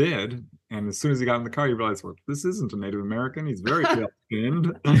 and did. And as soon as he got in the car, he realized, well, this isn't a Native American. He's very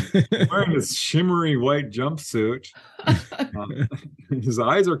pale-skinned, wearing this shimmery white jumpsuit. His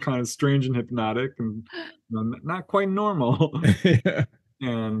eyes are kind of strange and hypnotic and not quite normal.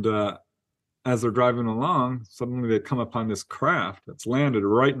 And as they're driving along, suddenly they come upon this craft that's landed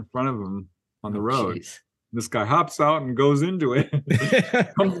right in front of them on the road. Geez. This guy hops out and goes into it,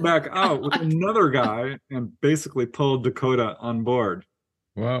 comes back out with another guy, and basically pulled Dakota on board.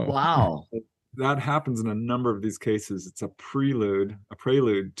 Wow. That happens in a number of these cases. It's a prelude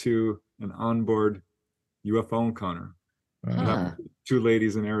to an onboard UFO encounter. Two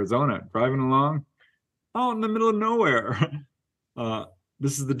ladies in Arizona driving along out in the middle of nowhere.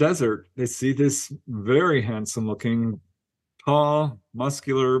 This is the desert. They see this very handsome looking, tall,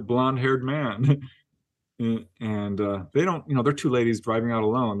 muscular, blonde-haired man and they don't, they're two ladies driving out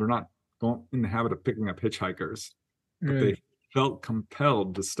alone. They're not going in the habit of picking up hitchhikers, but they felt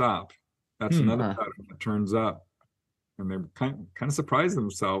compelled to stop. That's another pattern that turns up, and they kind of surprised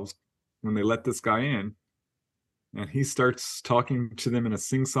themselves when they let this guy in, and he starts talking to them in a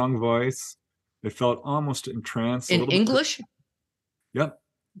sing-song voice. They felt almost entranced. In English? Yep.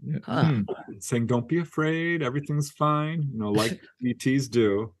 Saying, "Don't be afraid, everything's fine," like ETs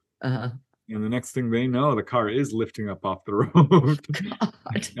do. And the next thing they know, the car is lifting up off the road.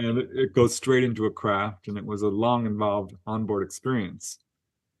 And it goes straight into a craft, and it was a long involved onboard experience.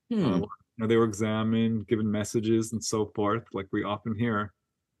 They were examined, given messages and so forth, like we often hear,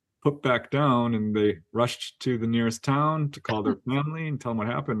 put back down, and they rushed to the nearest town to call their family and tell them what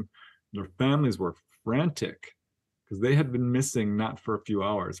happened. Their families were frantic because they had been missing not for a few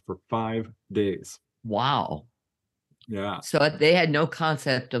hours, for 5 days. Wow. Yeah. So they had no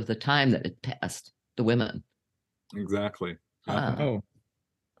concept of the time that had passed, the women. Exactly.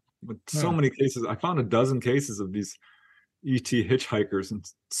 With so many cases, I found a dozen cases of these ET hitchhikers, and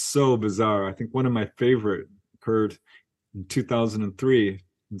it's so bizarre. I think one of my favorite occurred in 2003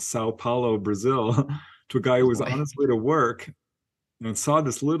 in Sao Paulo, Brazil, to a guy who was on his way to work and saw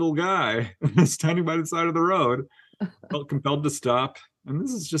this little guy standing by the side of the road, felt compelled to stop. And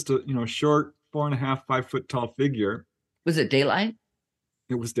this is just a short 4.5, 5 foot tall figure. Was it daylight?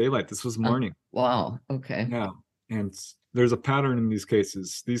 It was daylight. This was morning. Wow. Okay. Yeah. And there's a pattern in these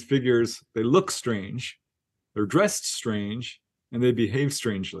cases. These figures, they look strange, they're dressed strange, and they behave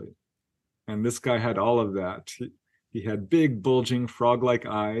strangely. And this guy had all of that. He had big, bulging, frog-like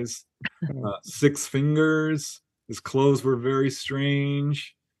eyes, 6 fingers. His clothes were very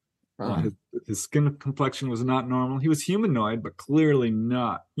strange. His skin complexion was not normal. He was humanoid, but clearly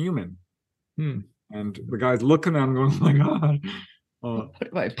not human. And the guy's looking at him going, "Oh my God. What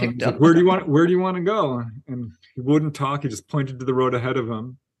have I picked up? Like, where do you want to go?" And he wouldn't talk. He just pointed to the road ahead of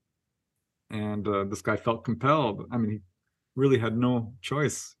him. And this guy felt compelled. I mean, he really had no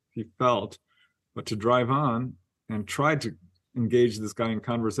choice, he felt, but to drive on, and tried to engage this guy in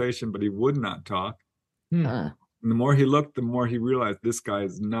conversation, but he would not talk. And the more he looked, the more he realized this guy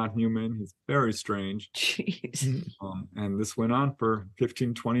is not human. He's very strange. Jeez. And this went on for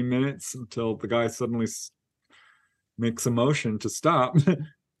 15, 20 minutes until the guy suddenly makes a motion to stop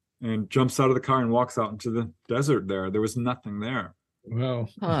and jumps out of the car and walks out into the desert there. There was nothing there. Wow.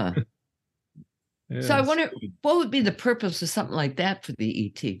 Yes. So I wonder, what would be the purpose of something like that for the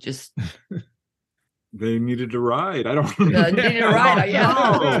ET? Just... They needed a ride. I don't know. Needed a ride.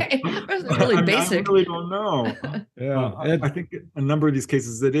 Yeah. Okay. That's really basic. I really don't know. I think a number of these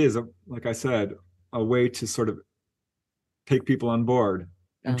cases, it is, like I said, a way to sort of take people on board,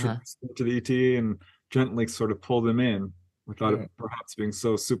 introduce them to the ET, and gently sort of pull them in without it perhaps being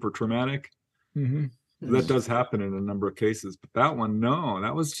so super traumatic. That does happen in a number of cases, but that one, no,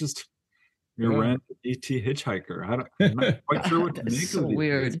 that was just your random ET hitchhiker. I'm not quite sure what to make so of it.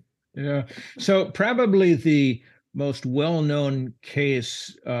 Weird. Yeah. So probably the most well-known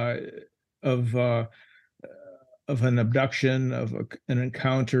case of an abduction, of an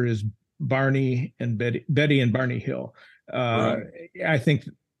encounter, is Betty and Barney Hill. I think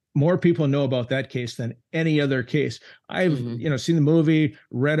more people know about that case than any other case. I've seen the movie,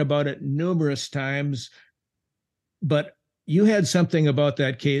 read about it numerous times, but you had something about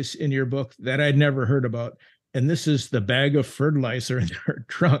that case in your book that I'd never heard about. And this is the bag of fertilizer in her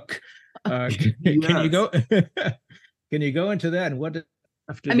trunk. Can you go? Can you go into that? And what?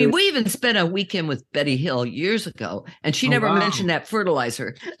 I mean, we even spent a weekend with Betty Hill years ago, and she never mentioned that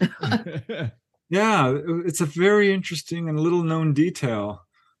fertilizer. Yeah, it's a very interesting and little known detail,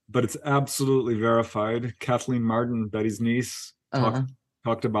 but it's absolutely verified. Kathleen Martin, Betty's niece,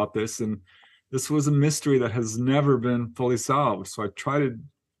 talked about this, and this was a mystery that has never been fully solved. So I tried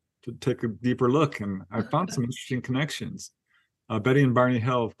to take a deeper look, and I found some interesting connections. Betty and Barney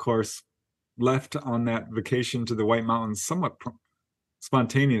Hill, of course, left on that vacation to the White Mountains somewhat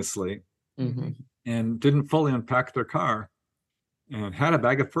spontaneously, and didn't fully unpack their car, and had a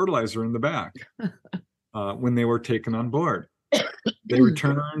bag of fertilizer in the back when they were taken on board. They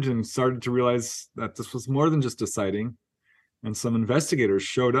returned and started to realize that this was more than just a sighting, and some investigators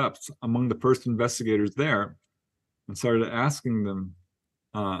showed up among the first investigators there and started asking them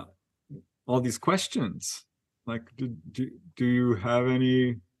all these questions, like, do you have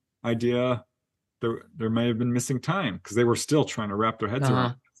any idea there may have been missing time? Because they were still trying to wrap their heads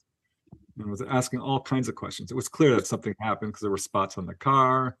around it, and was asking all kinds of questions. It was clear that something happened because there were spots on the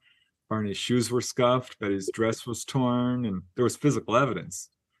car, Barney's shoes were scuffed, Betty's dress was torn, and there was physical evidence.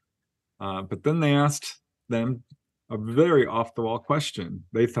 But then they asked them a very off-the-wall question,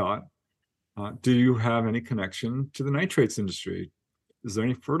 they thought, Do you have any connection to the nitrates industry? Is there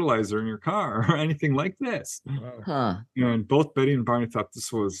any fertilizer in your car or anything like this? Wow. Huh. And both Betty and Barney thought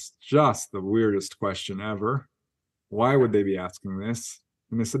this was just the weirdest question ever. Why would they be asking this?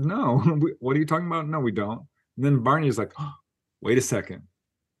 And they said, no. What are you talking about? No, we don't. And then Barney's like, oh, wait a second.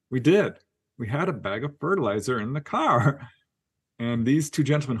 We did. We had a bag of fertilizer in the car. And these two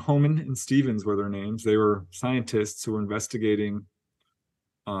gentlemen, Homan and Stevens were their names. They were scientists who were investigating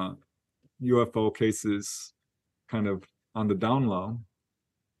UFO cases kind of on the down low.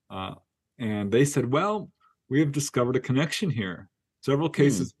 And they said, well, we have discovered a connection here. Several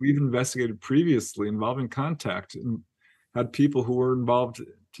cases we've investigated previously involving contact and had people who were involved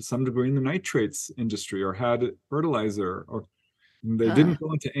to some degree in the nitrates industry or had fertilizer, or they didn't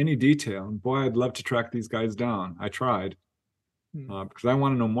go into any detail. And boy, I'd love to track these guys down. I tried because I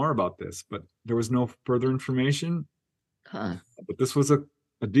want to know more about this, but there was no further information. But this was a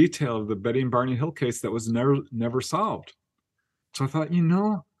detail of the Betty and Barney Hill case that was never solved. So I thought,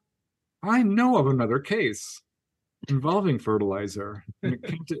 I know of another case involving fertilizer. And it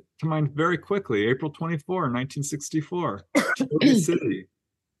came to mind very quickly, April 24, 1964, Cherokee City.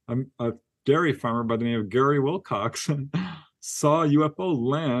 A dairy farmer by the name of Gary Wilcox saw a UFO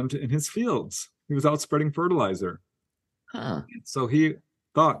land in his fields. He was out spreading fertilizer. So he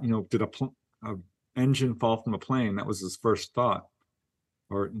thought, did a engine fall from a plane? That was his first thought.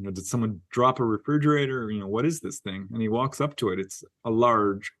 Or, did someone drop a refrigerator? What is this thing? And he walks up to it. It's a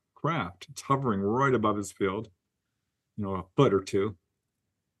large craft. It's hovering right above his field, a foot or two.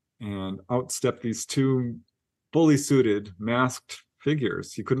 And out step these two fully suited, masked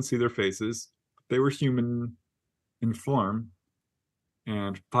figures. He couldn't see their faces. They were human in form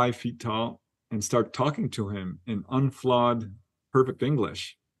and 5 feet tall, and start talking to him in unflawed, perfect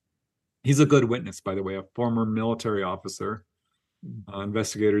English. He's a good witness, by the way, a former military officer.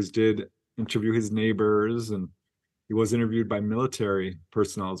 Investigators did interview his neighbors, and he was interviewed by military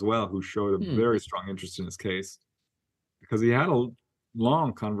personnel as well, who showed a very strong interest in his case, because he had a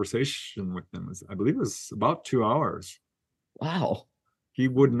long conversation with them. I believe it was about 2 hours. Wow. He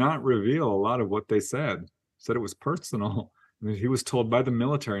would not reveal a lot of what they said it was personal. I mean, he was told by the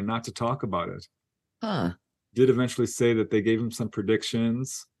military not to talk about it. Did eventually say that they gave him some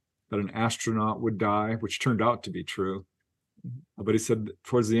predictions that an astronaut would die, which turned out to be true. But he said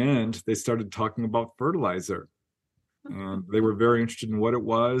towards the end, they started talking about fertilizer. And they were very interested in what it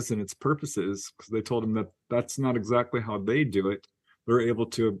was and its purposes, because they told him that that's not exactly how they do it. They're able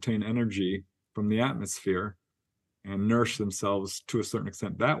to obtain energy from the atmosphere and nourish themselves to a certain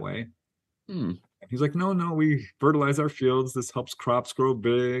extent that way. He's like, no, we fertilize our fields. This helps crops grow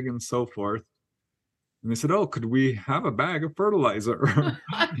big and so forth. And they said, oh, could we have a bag of fertilizer?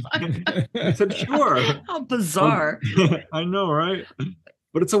 I said, sure. How bizarre. I know, right?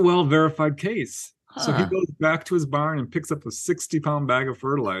 But it's a well-verified case. So he goes back to his barn and picks up a 60-pound bag of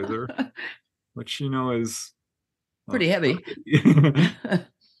fertilizer, which, is pretty heavy.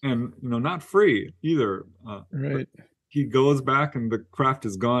 And, not free either. Right. He goes back and the craft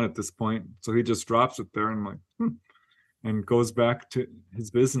is gone at this point. So he just drops it there and and goes back to his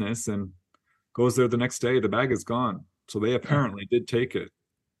business and goes there the next day. The bag is gone. So they apparently did take it.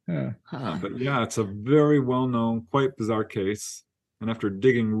 But yeah, it's a very well-known, quite bizarre case. And after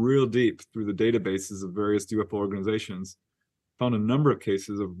digging real deep through the databases of various UFO organizations, found a number of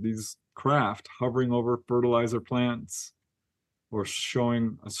cases of these craft hovering over fertilizer plants or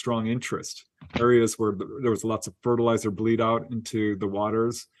showing a strong interest. Areas where there was lots of fertilizer bleed out into the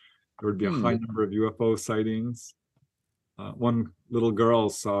waters. There would be a high number of UFO sightings. One little girl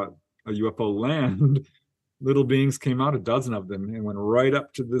saw a UFO land. Little beings came out, a dozen of them, and went right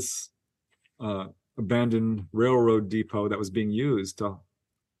up to this abandoned railroad depot that was being used to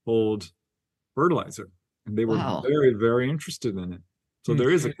hold fertilizer. And they were very, very interested in it. So there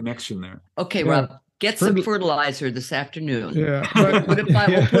is a connection there. Okay, Rob, get some fertilizer this afternoon. Yeah. We'll put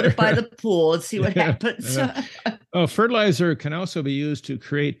it by the pool and see what happens. Fertilizer can also be used to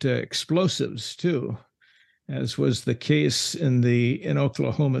create explosives too, as was the case in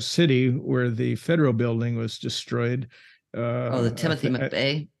Oklahoma City, where the federal building was destroyed. The Timothy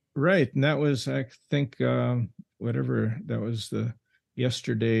McVeigh. Right. And that was, I think, that was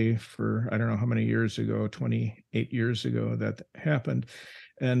yesterday for, I don't know how many years ago, 28 years ago that happened.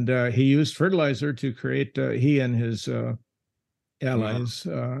 And he used fertilizer to create, he and his allies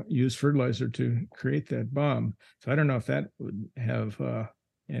used fertilizer to create that bomb. So I don't know if that would have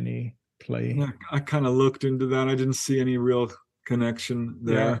any play. Yeah, I kind of looked into that. I didn't see any real connection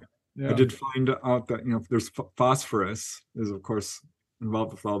there. I did find out that, there's phosphorus is, of course,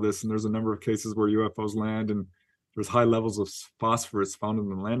 involved with all this. And there's a number of cases where UFOs land in there's high levels of phosphorus found in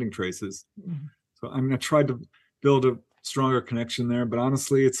the landing traces. So I mean, I tried to build a stronger connection there, but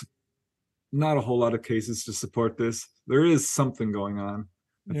honestly, it's not a whole lot of cases to support this. There is something going on.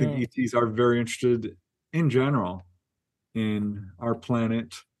 I think ETs are very interested in general in our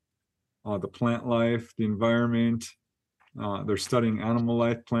planet, the plant life, the environment. They're studying animal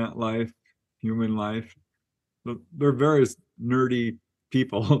life, plant life, human life. They're very nerdy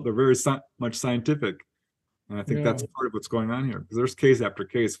people. They're very much scientific. And I think that's part of what's going on here. Because there's case after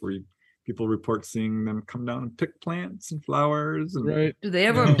case where people report seeing them come down and pick plants and flowers. And, right. Do they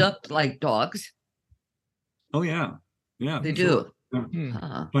ever abduct like dogs? Oh, yeah. Yeah. They do.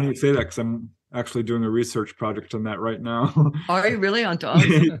 Yeah. Funny you say that, because I'm actually doing a research project on that right now. Are you really on dogs?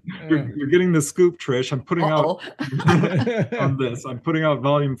 You're getting the scoop, Trish. I'm putting out on this. I'm putting out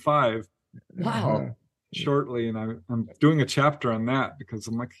volume 5. Wow. Shortly, and I'm doing a chapter on that because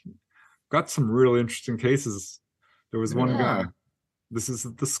I'm like, got some really interesting cases. There was one guy. This is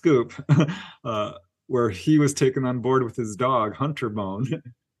the scoop, where he was taken on board with his dog, Hunter Bone.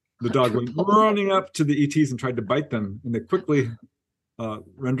 The dog went running up to the ETs and tried to bite them, and they quickly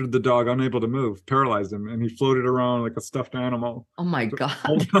rendered the dog unable to move, paralyzed him, and he floated around like a stuffed animal. Oh my God.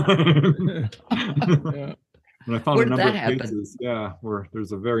 And I found a number of cases, where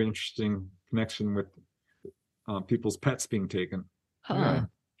there's a very interesting connection with people's pets being taken.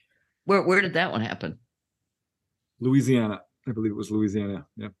 Where did that one happen? Louisiana. I believe it was Louisiana.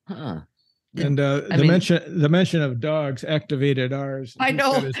 Yeah. And the mention of dogs activated ours. I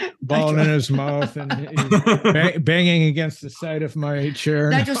know. He's got his ball in his mouth and he's banging against the side of my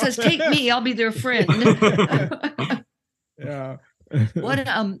chair. Nigel says, "Take me. I'll be their friend." Yeah. What?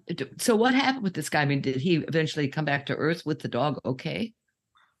 So what happened with this guy? I mean, did he eventually come back to Earth with the dog? Okay.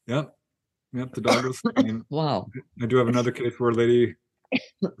 Yep. The dog was fine. Wow. I do have another case where a lady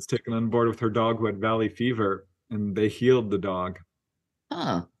was taken on board with her dog who had valley fever, and they healed the dog.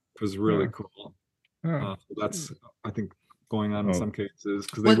 It was really cool. So that's, I think, going on in some cases.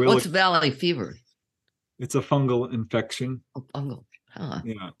 What's valley fever? It's a fungal infection. Oh, fungal.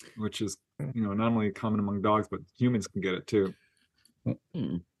 Yeah, which is not only common among dogs, but humans can get it too.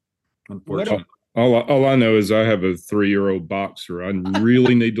 Unfortunately. All I know is I have a 3-year-old boxer. I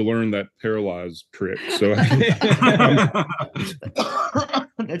really need to learn that paralyzed trick. So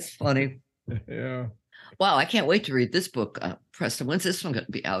that's funny. Yeah. Wow, I can't wait to read this book, Preston. When's this one going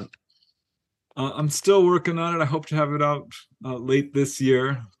to be out? I'm still working on it. I hope to have it out late this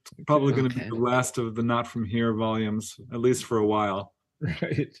year. It's probably going to be the last of the Not From Here volumes, at least for a while.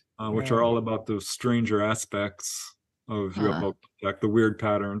 Right. Which are all about the stranger aspects of UFO contact, the weird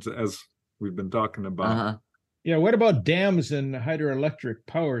patterns, as we've been talking about. Yeah. What about dams and hydroelectric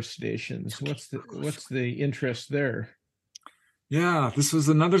power stations? What's the interest there? Yeah, this was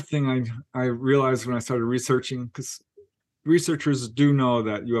another thing I realized when I started researching, because researchers do know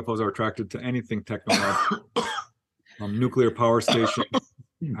that UFOs are attracted to anything technological. Nuclear power stations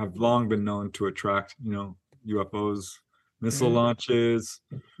have long been known to attract, UFOs, missile launches.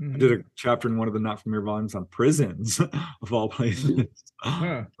 I did a chapter in one of the Not From Here volumes on prisons, of all places.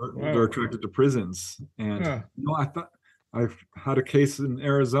 They're attracted to prisons. And I thought I've had a case in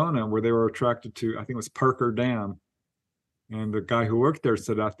Arizona where they were attracted to, I think it was Parker Dam. And the guy who worked there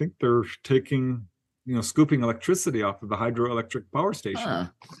said, I think they're taking, scooping electricity off of the hydroelectric power station.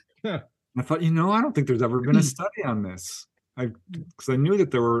 I thought, I don't think there's ever been a study on this. Because I knew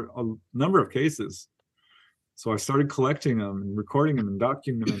that there were a number of cases. So I started collecting them and recording them and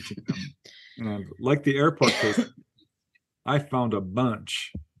documenting them. And like the airport case, I found a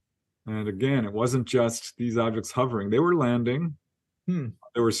bunch. And again, it wasn't just these objects hovering. They were landing.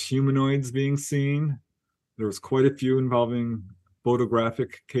 There was humanoids being seen. There was quite a few involving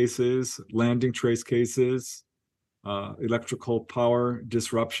photographic cases, landing trace cases, electrical power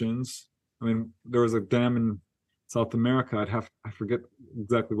disruptions. I mean, there was a dam in South America. I forget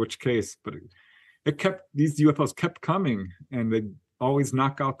exactly which case, but these UFOs kept coming, and they'd always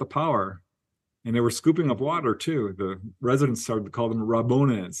knock out the power. And they were scooping up water too. The residents started to call them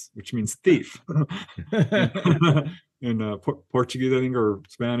rabones, which means thief. In Portuguese, I think, or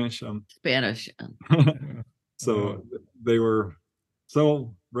Spanish. Spanish. So they were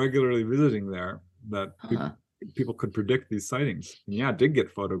so regularly visiting there that people could predict these sightings. And it did get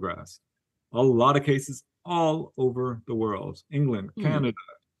photographs. A lot of cases all over the world. England, Canada,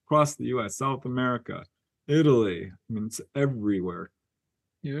 across the US, South America, Italy. I mean, it's everywhere.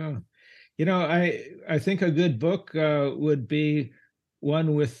 Yeah. I think a good book would be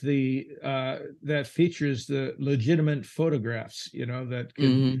one with the that features the legitimate photographs, that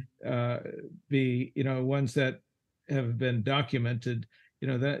could be, ones that have been documented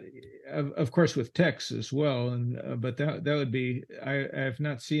that of course with text as well, and but that would be I have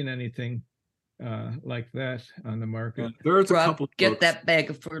not seen anything like that on the market. Yeah, there's a couple. Get books. That bag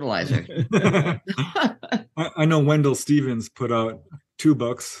of fertilizer. I know Wendell Stevens put out 2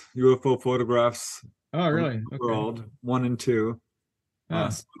 books, UFO photographs. Oh, really? World 1 and 2.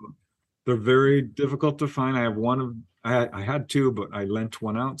 So they're very difficult to find. I have one. I had 2, but I lent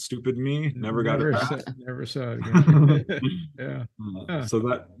one out. Stupid me. Never got it back. Never saw it again. Yeah. So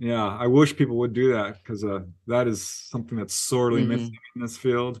that, I wish people would do that, because that is something that's sorely missing in this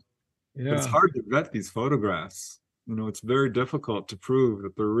field. Yeah. It's hard to vet these photographs. It's very difficult to prove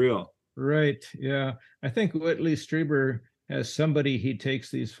that they're real. Right. Yeah. I think Whitley Strieber has somebody he takes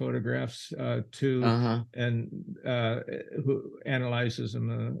these photographs to, and who analyzes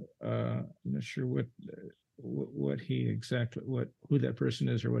them. I'm not sure what he exactly who that person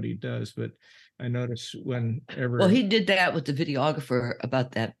is or what he does, but I notice whenever. Well, he did that with the videographer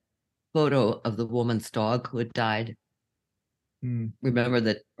about that photo of the woman's dog who had died. Remember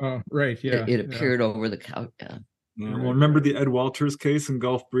that? Oh, right. Yeah. It appeared over the couch. Yeah. Well, remember the Ed Walters case in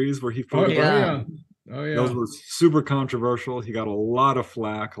Gulf Breeze where he photographed? Oh, yeah. Those were super controversial. He got a lot of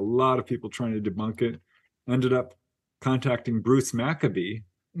flack, a lot of people trying to debunk it. Ended up contacting Bruce Maccabee,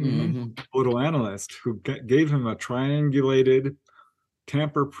 photo analyst, who gave him a triangulated,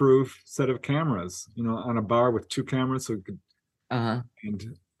 tamper-proof set of cameras, on a bar with 2 cameras. So he could,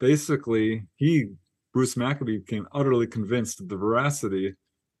 and basically, Bruce Maccabee became utterly convinced of the veracity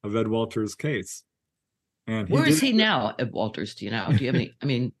of Ed Walters' case. And where is he now, Ed Walters? Do you know? Do you have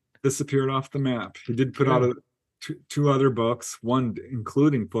any? Disappeared off the map. He did put out 2 other books, one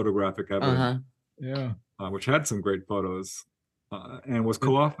including photographic evidence, which had some great photos, and was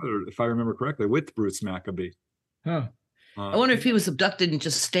co-authored, if I remember correctly, with Bruce Maccabee. I wonder if he was abducted and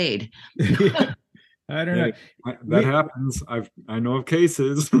just stayed. I don't know. That happens. I know of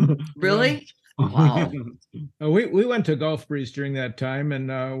cases. Really? Wow. We went to Gulf Breeze during that time and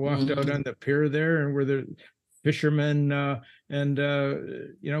walked out on the pier there, and were the fishermen, and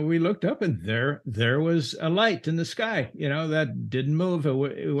we looked up, and there was a light in the sky, that didn't move.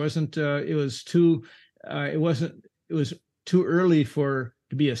 It wasn't. It was too early to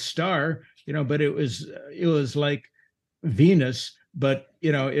be a star, but it was like Venus, but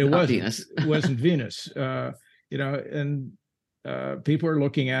it wasn't Venus. It wasn't Venus, and people are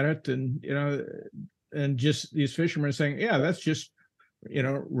looking at it, and just these fishermen are saying, yeah, that's just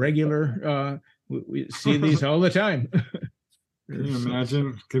regular. We see these all the time. Can you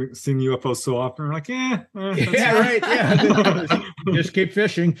imagine seeing UFOs so often? We're like, yeah, right, yeah. Just keep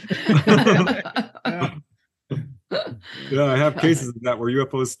fishing. Yeah, I have cases of that where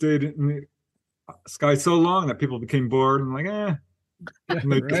UFOs stayed in the sky so long that people became bored and like, and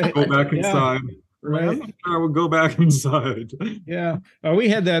they just go back inside. Right. I'm not sure I would go back inside. Yeah. We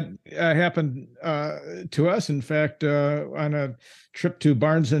had that happen to us, in fact, on a trip to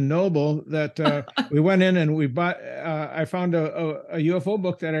Barnes and Noble, that we went in and we bought, I found a UFO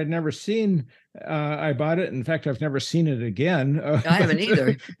book that I'd never seen. I bought it. In fact, I've never seen it again. I haven't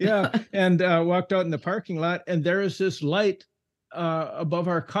either. Yeah. And walked out in the parking lot, and there is this light above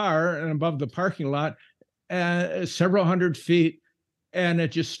our car and above the parking lot, several hundred feet. And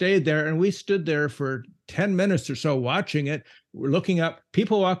it just stayed there. And we stood there for 10 minutes or so watching it. We're looking up.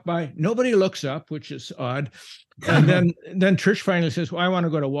 People walk by. Nobody looks up, which is odd. And then Trish finally says, well, I want to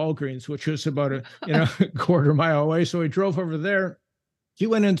go to Walgreens, which was about a quarter mile away. So we drove over there. He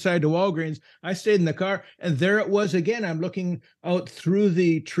went inside to Walgreens. I stayed in the car. And there it was again. I'm looking out through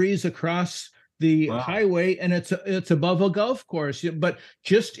the trees across the highway, and it's above a golf course, but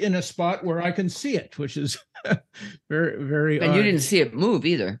just in a spot where I can see it, which is very, very and odd. You didn't see it move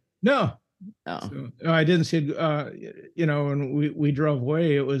either. No. So, I didn't see it, when we drove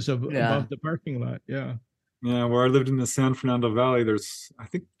away, it was above the parking lot. Yeah, where I lived in the San Fernando Valley, there's I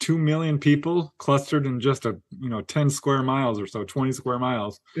think 2 million people clustered in just 10 square miles or so, 20 square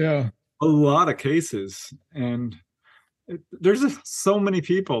miles. Yeah, a lot of cases, and there's just so many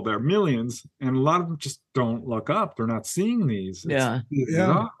people there, millions, and a lot of them just don't look up. They're not seeing these. Yeah.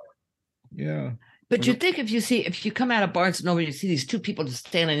 But you think if you come out of Barnes and Noble, you see these 2 people just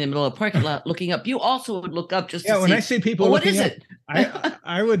standing in the middle of the parking lot looking up, you also would look up just to see. When I see people looking what is up,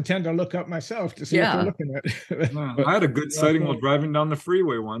 I would tend to look up myself to see what they're looking at. I had a good sighting while driving down the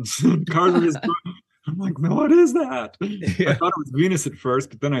freeway once. Cars were just I'm like, no, what is that? I thought it was Venus at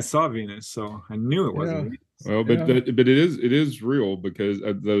first, but then I saw Venus, so I knew it wasn't Venus. Well, but it is real, because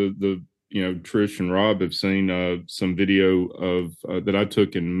the Trish and Rob have seen some video of that I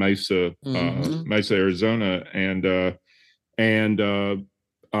took in Mesa, Arizona, and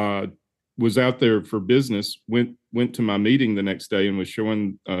was out there for business, went to my meeting the next day and was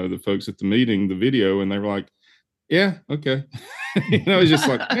showing the folks at the meeting the video, and they were like, yeah, okay. It's just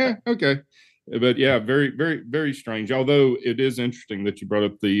like, yeah, okay. But yeah, very, very, very strange. Although it is interesting that you brought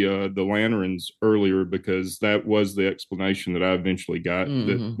up the lanterns earlier, because that was the explanation that I eventually got,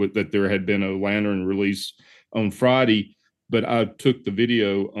 that there had been a lantern release on Friday, but I took the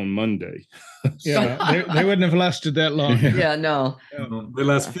video on Monday. Yeah, they wouldn't have lasted that long. Yeah, no. They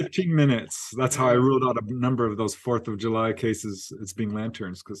last 15 minutes. That's how I ruled out a number of those 4th of July cases as being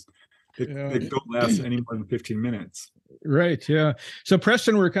lanterns, because they don't last any more than 15 minutes. Right. Yeah. So,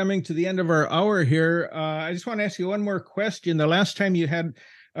 Preston, we're coming to the end of our hour here. I just want to ask you one more question. The last time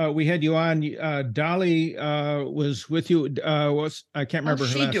we had you on, Dolly was with you. I can't remember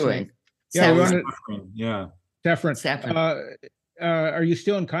her last name. Yeah. Saffron. Are you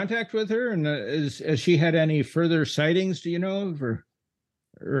still in contact with her? And has she had any further sightings? Do you know of or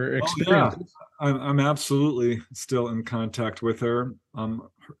experiences? Yeah. I'm absolutely still in contact with her.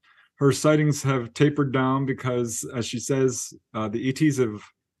 Her sightings have tapered down because, as she says, the ETs have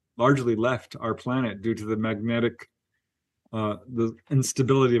largely left our planet due to the the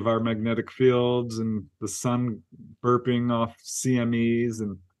instability of our magnetic fields and the sun burping off CMEs.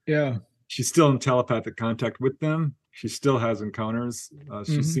 And yeah, she's still in telepathic contact with them. She still has encounters.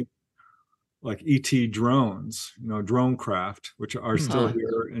 She's seen like ET drones, drone craft, which are still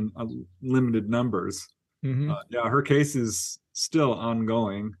here in limited numbers. Yeah, her case is still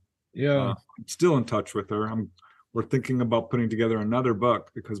ongoing. Yeah, I'm still in touch with her. We're thinking about putting together another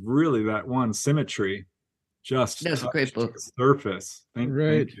book, because really that one, Symmetry, just that's a great book. The surface. Thank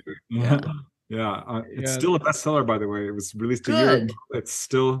you. Yeah. It's still a bestseller, by the way. It was released a year ago. It's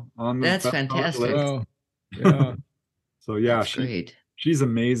still on the That's fantastic. Oh, yeah. So yeah, she's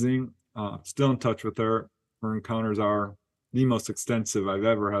amazing. Still in touch with her. Her encounters are the most extensive I've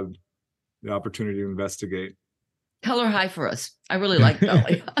ever had the opportunity to investigate. Tell her hi for us. I really like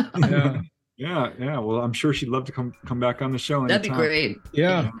Dolly. Yeah. Well, I'm sure she'd love to come back on the show anytime. That'd be great.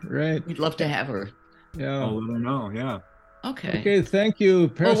 Yeah, right. We'd love to have her. Yeah. I'll let her know. Yeah. Okay. Thank you,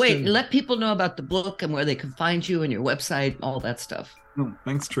 Preston. Oh, wait. Let people know about the book and where they can find you and your website, all that stuff. Oh,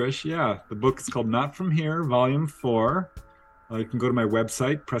 thanks, Trish. Yeah. The book is called Not From Here, Volume 4. You can go to my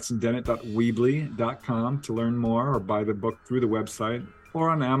website, prestondennett.weebly.com, to learn more or buy the book through the website, or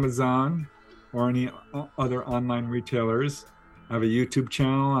on Amazon or any other online retailers. I have a YouTube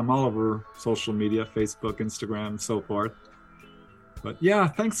channel. I'm all over social media, Facebook, Instagram, and so forth. But yeah,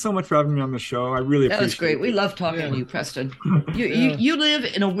 thanks so much for having me on the show. I really appreciate it. That was great. We love talking to you, Preston. You live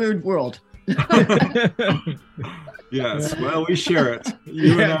in a weird world. Yes, well, we share it.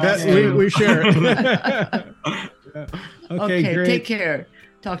 We share it. Okay, great. Take care.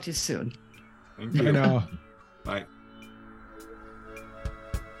 Talk to you soon. Thank you. Bye.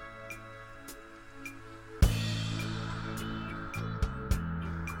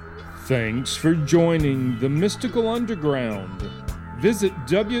 Thanks for joining the Mystical Underground. Visit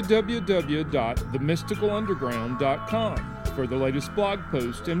www.themysticalunderground.com for the latest blog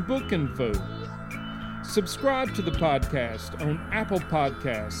post and book info. Subscribe to the podcast on Apple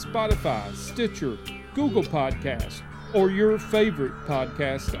Podcasts, Spotify, Stitcher, Google Podcasts, or your favorite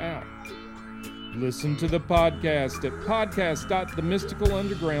podcast app. Listen to the podcast at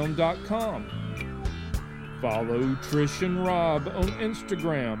podcast.themysticalunderground.com. Follow Trish and Rob on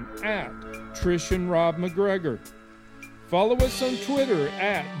Instagram at Trish and Rob McGregor. Follow us on Twitter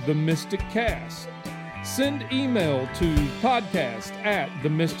at The Mystic Cast. Send email to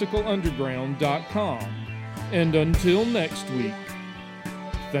podcast@themysticalunderground.com. And until next week,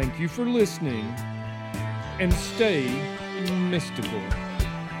 thank you for listening and stay mystical.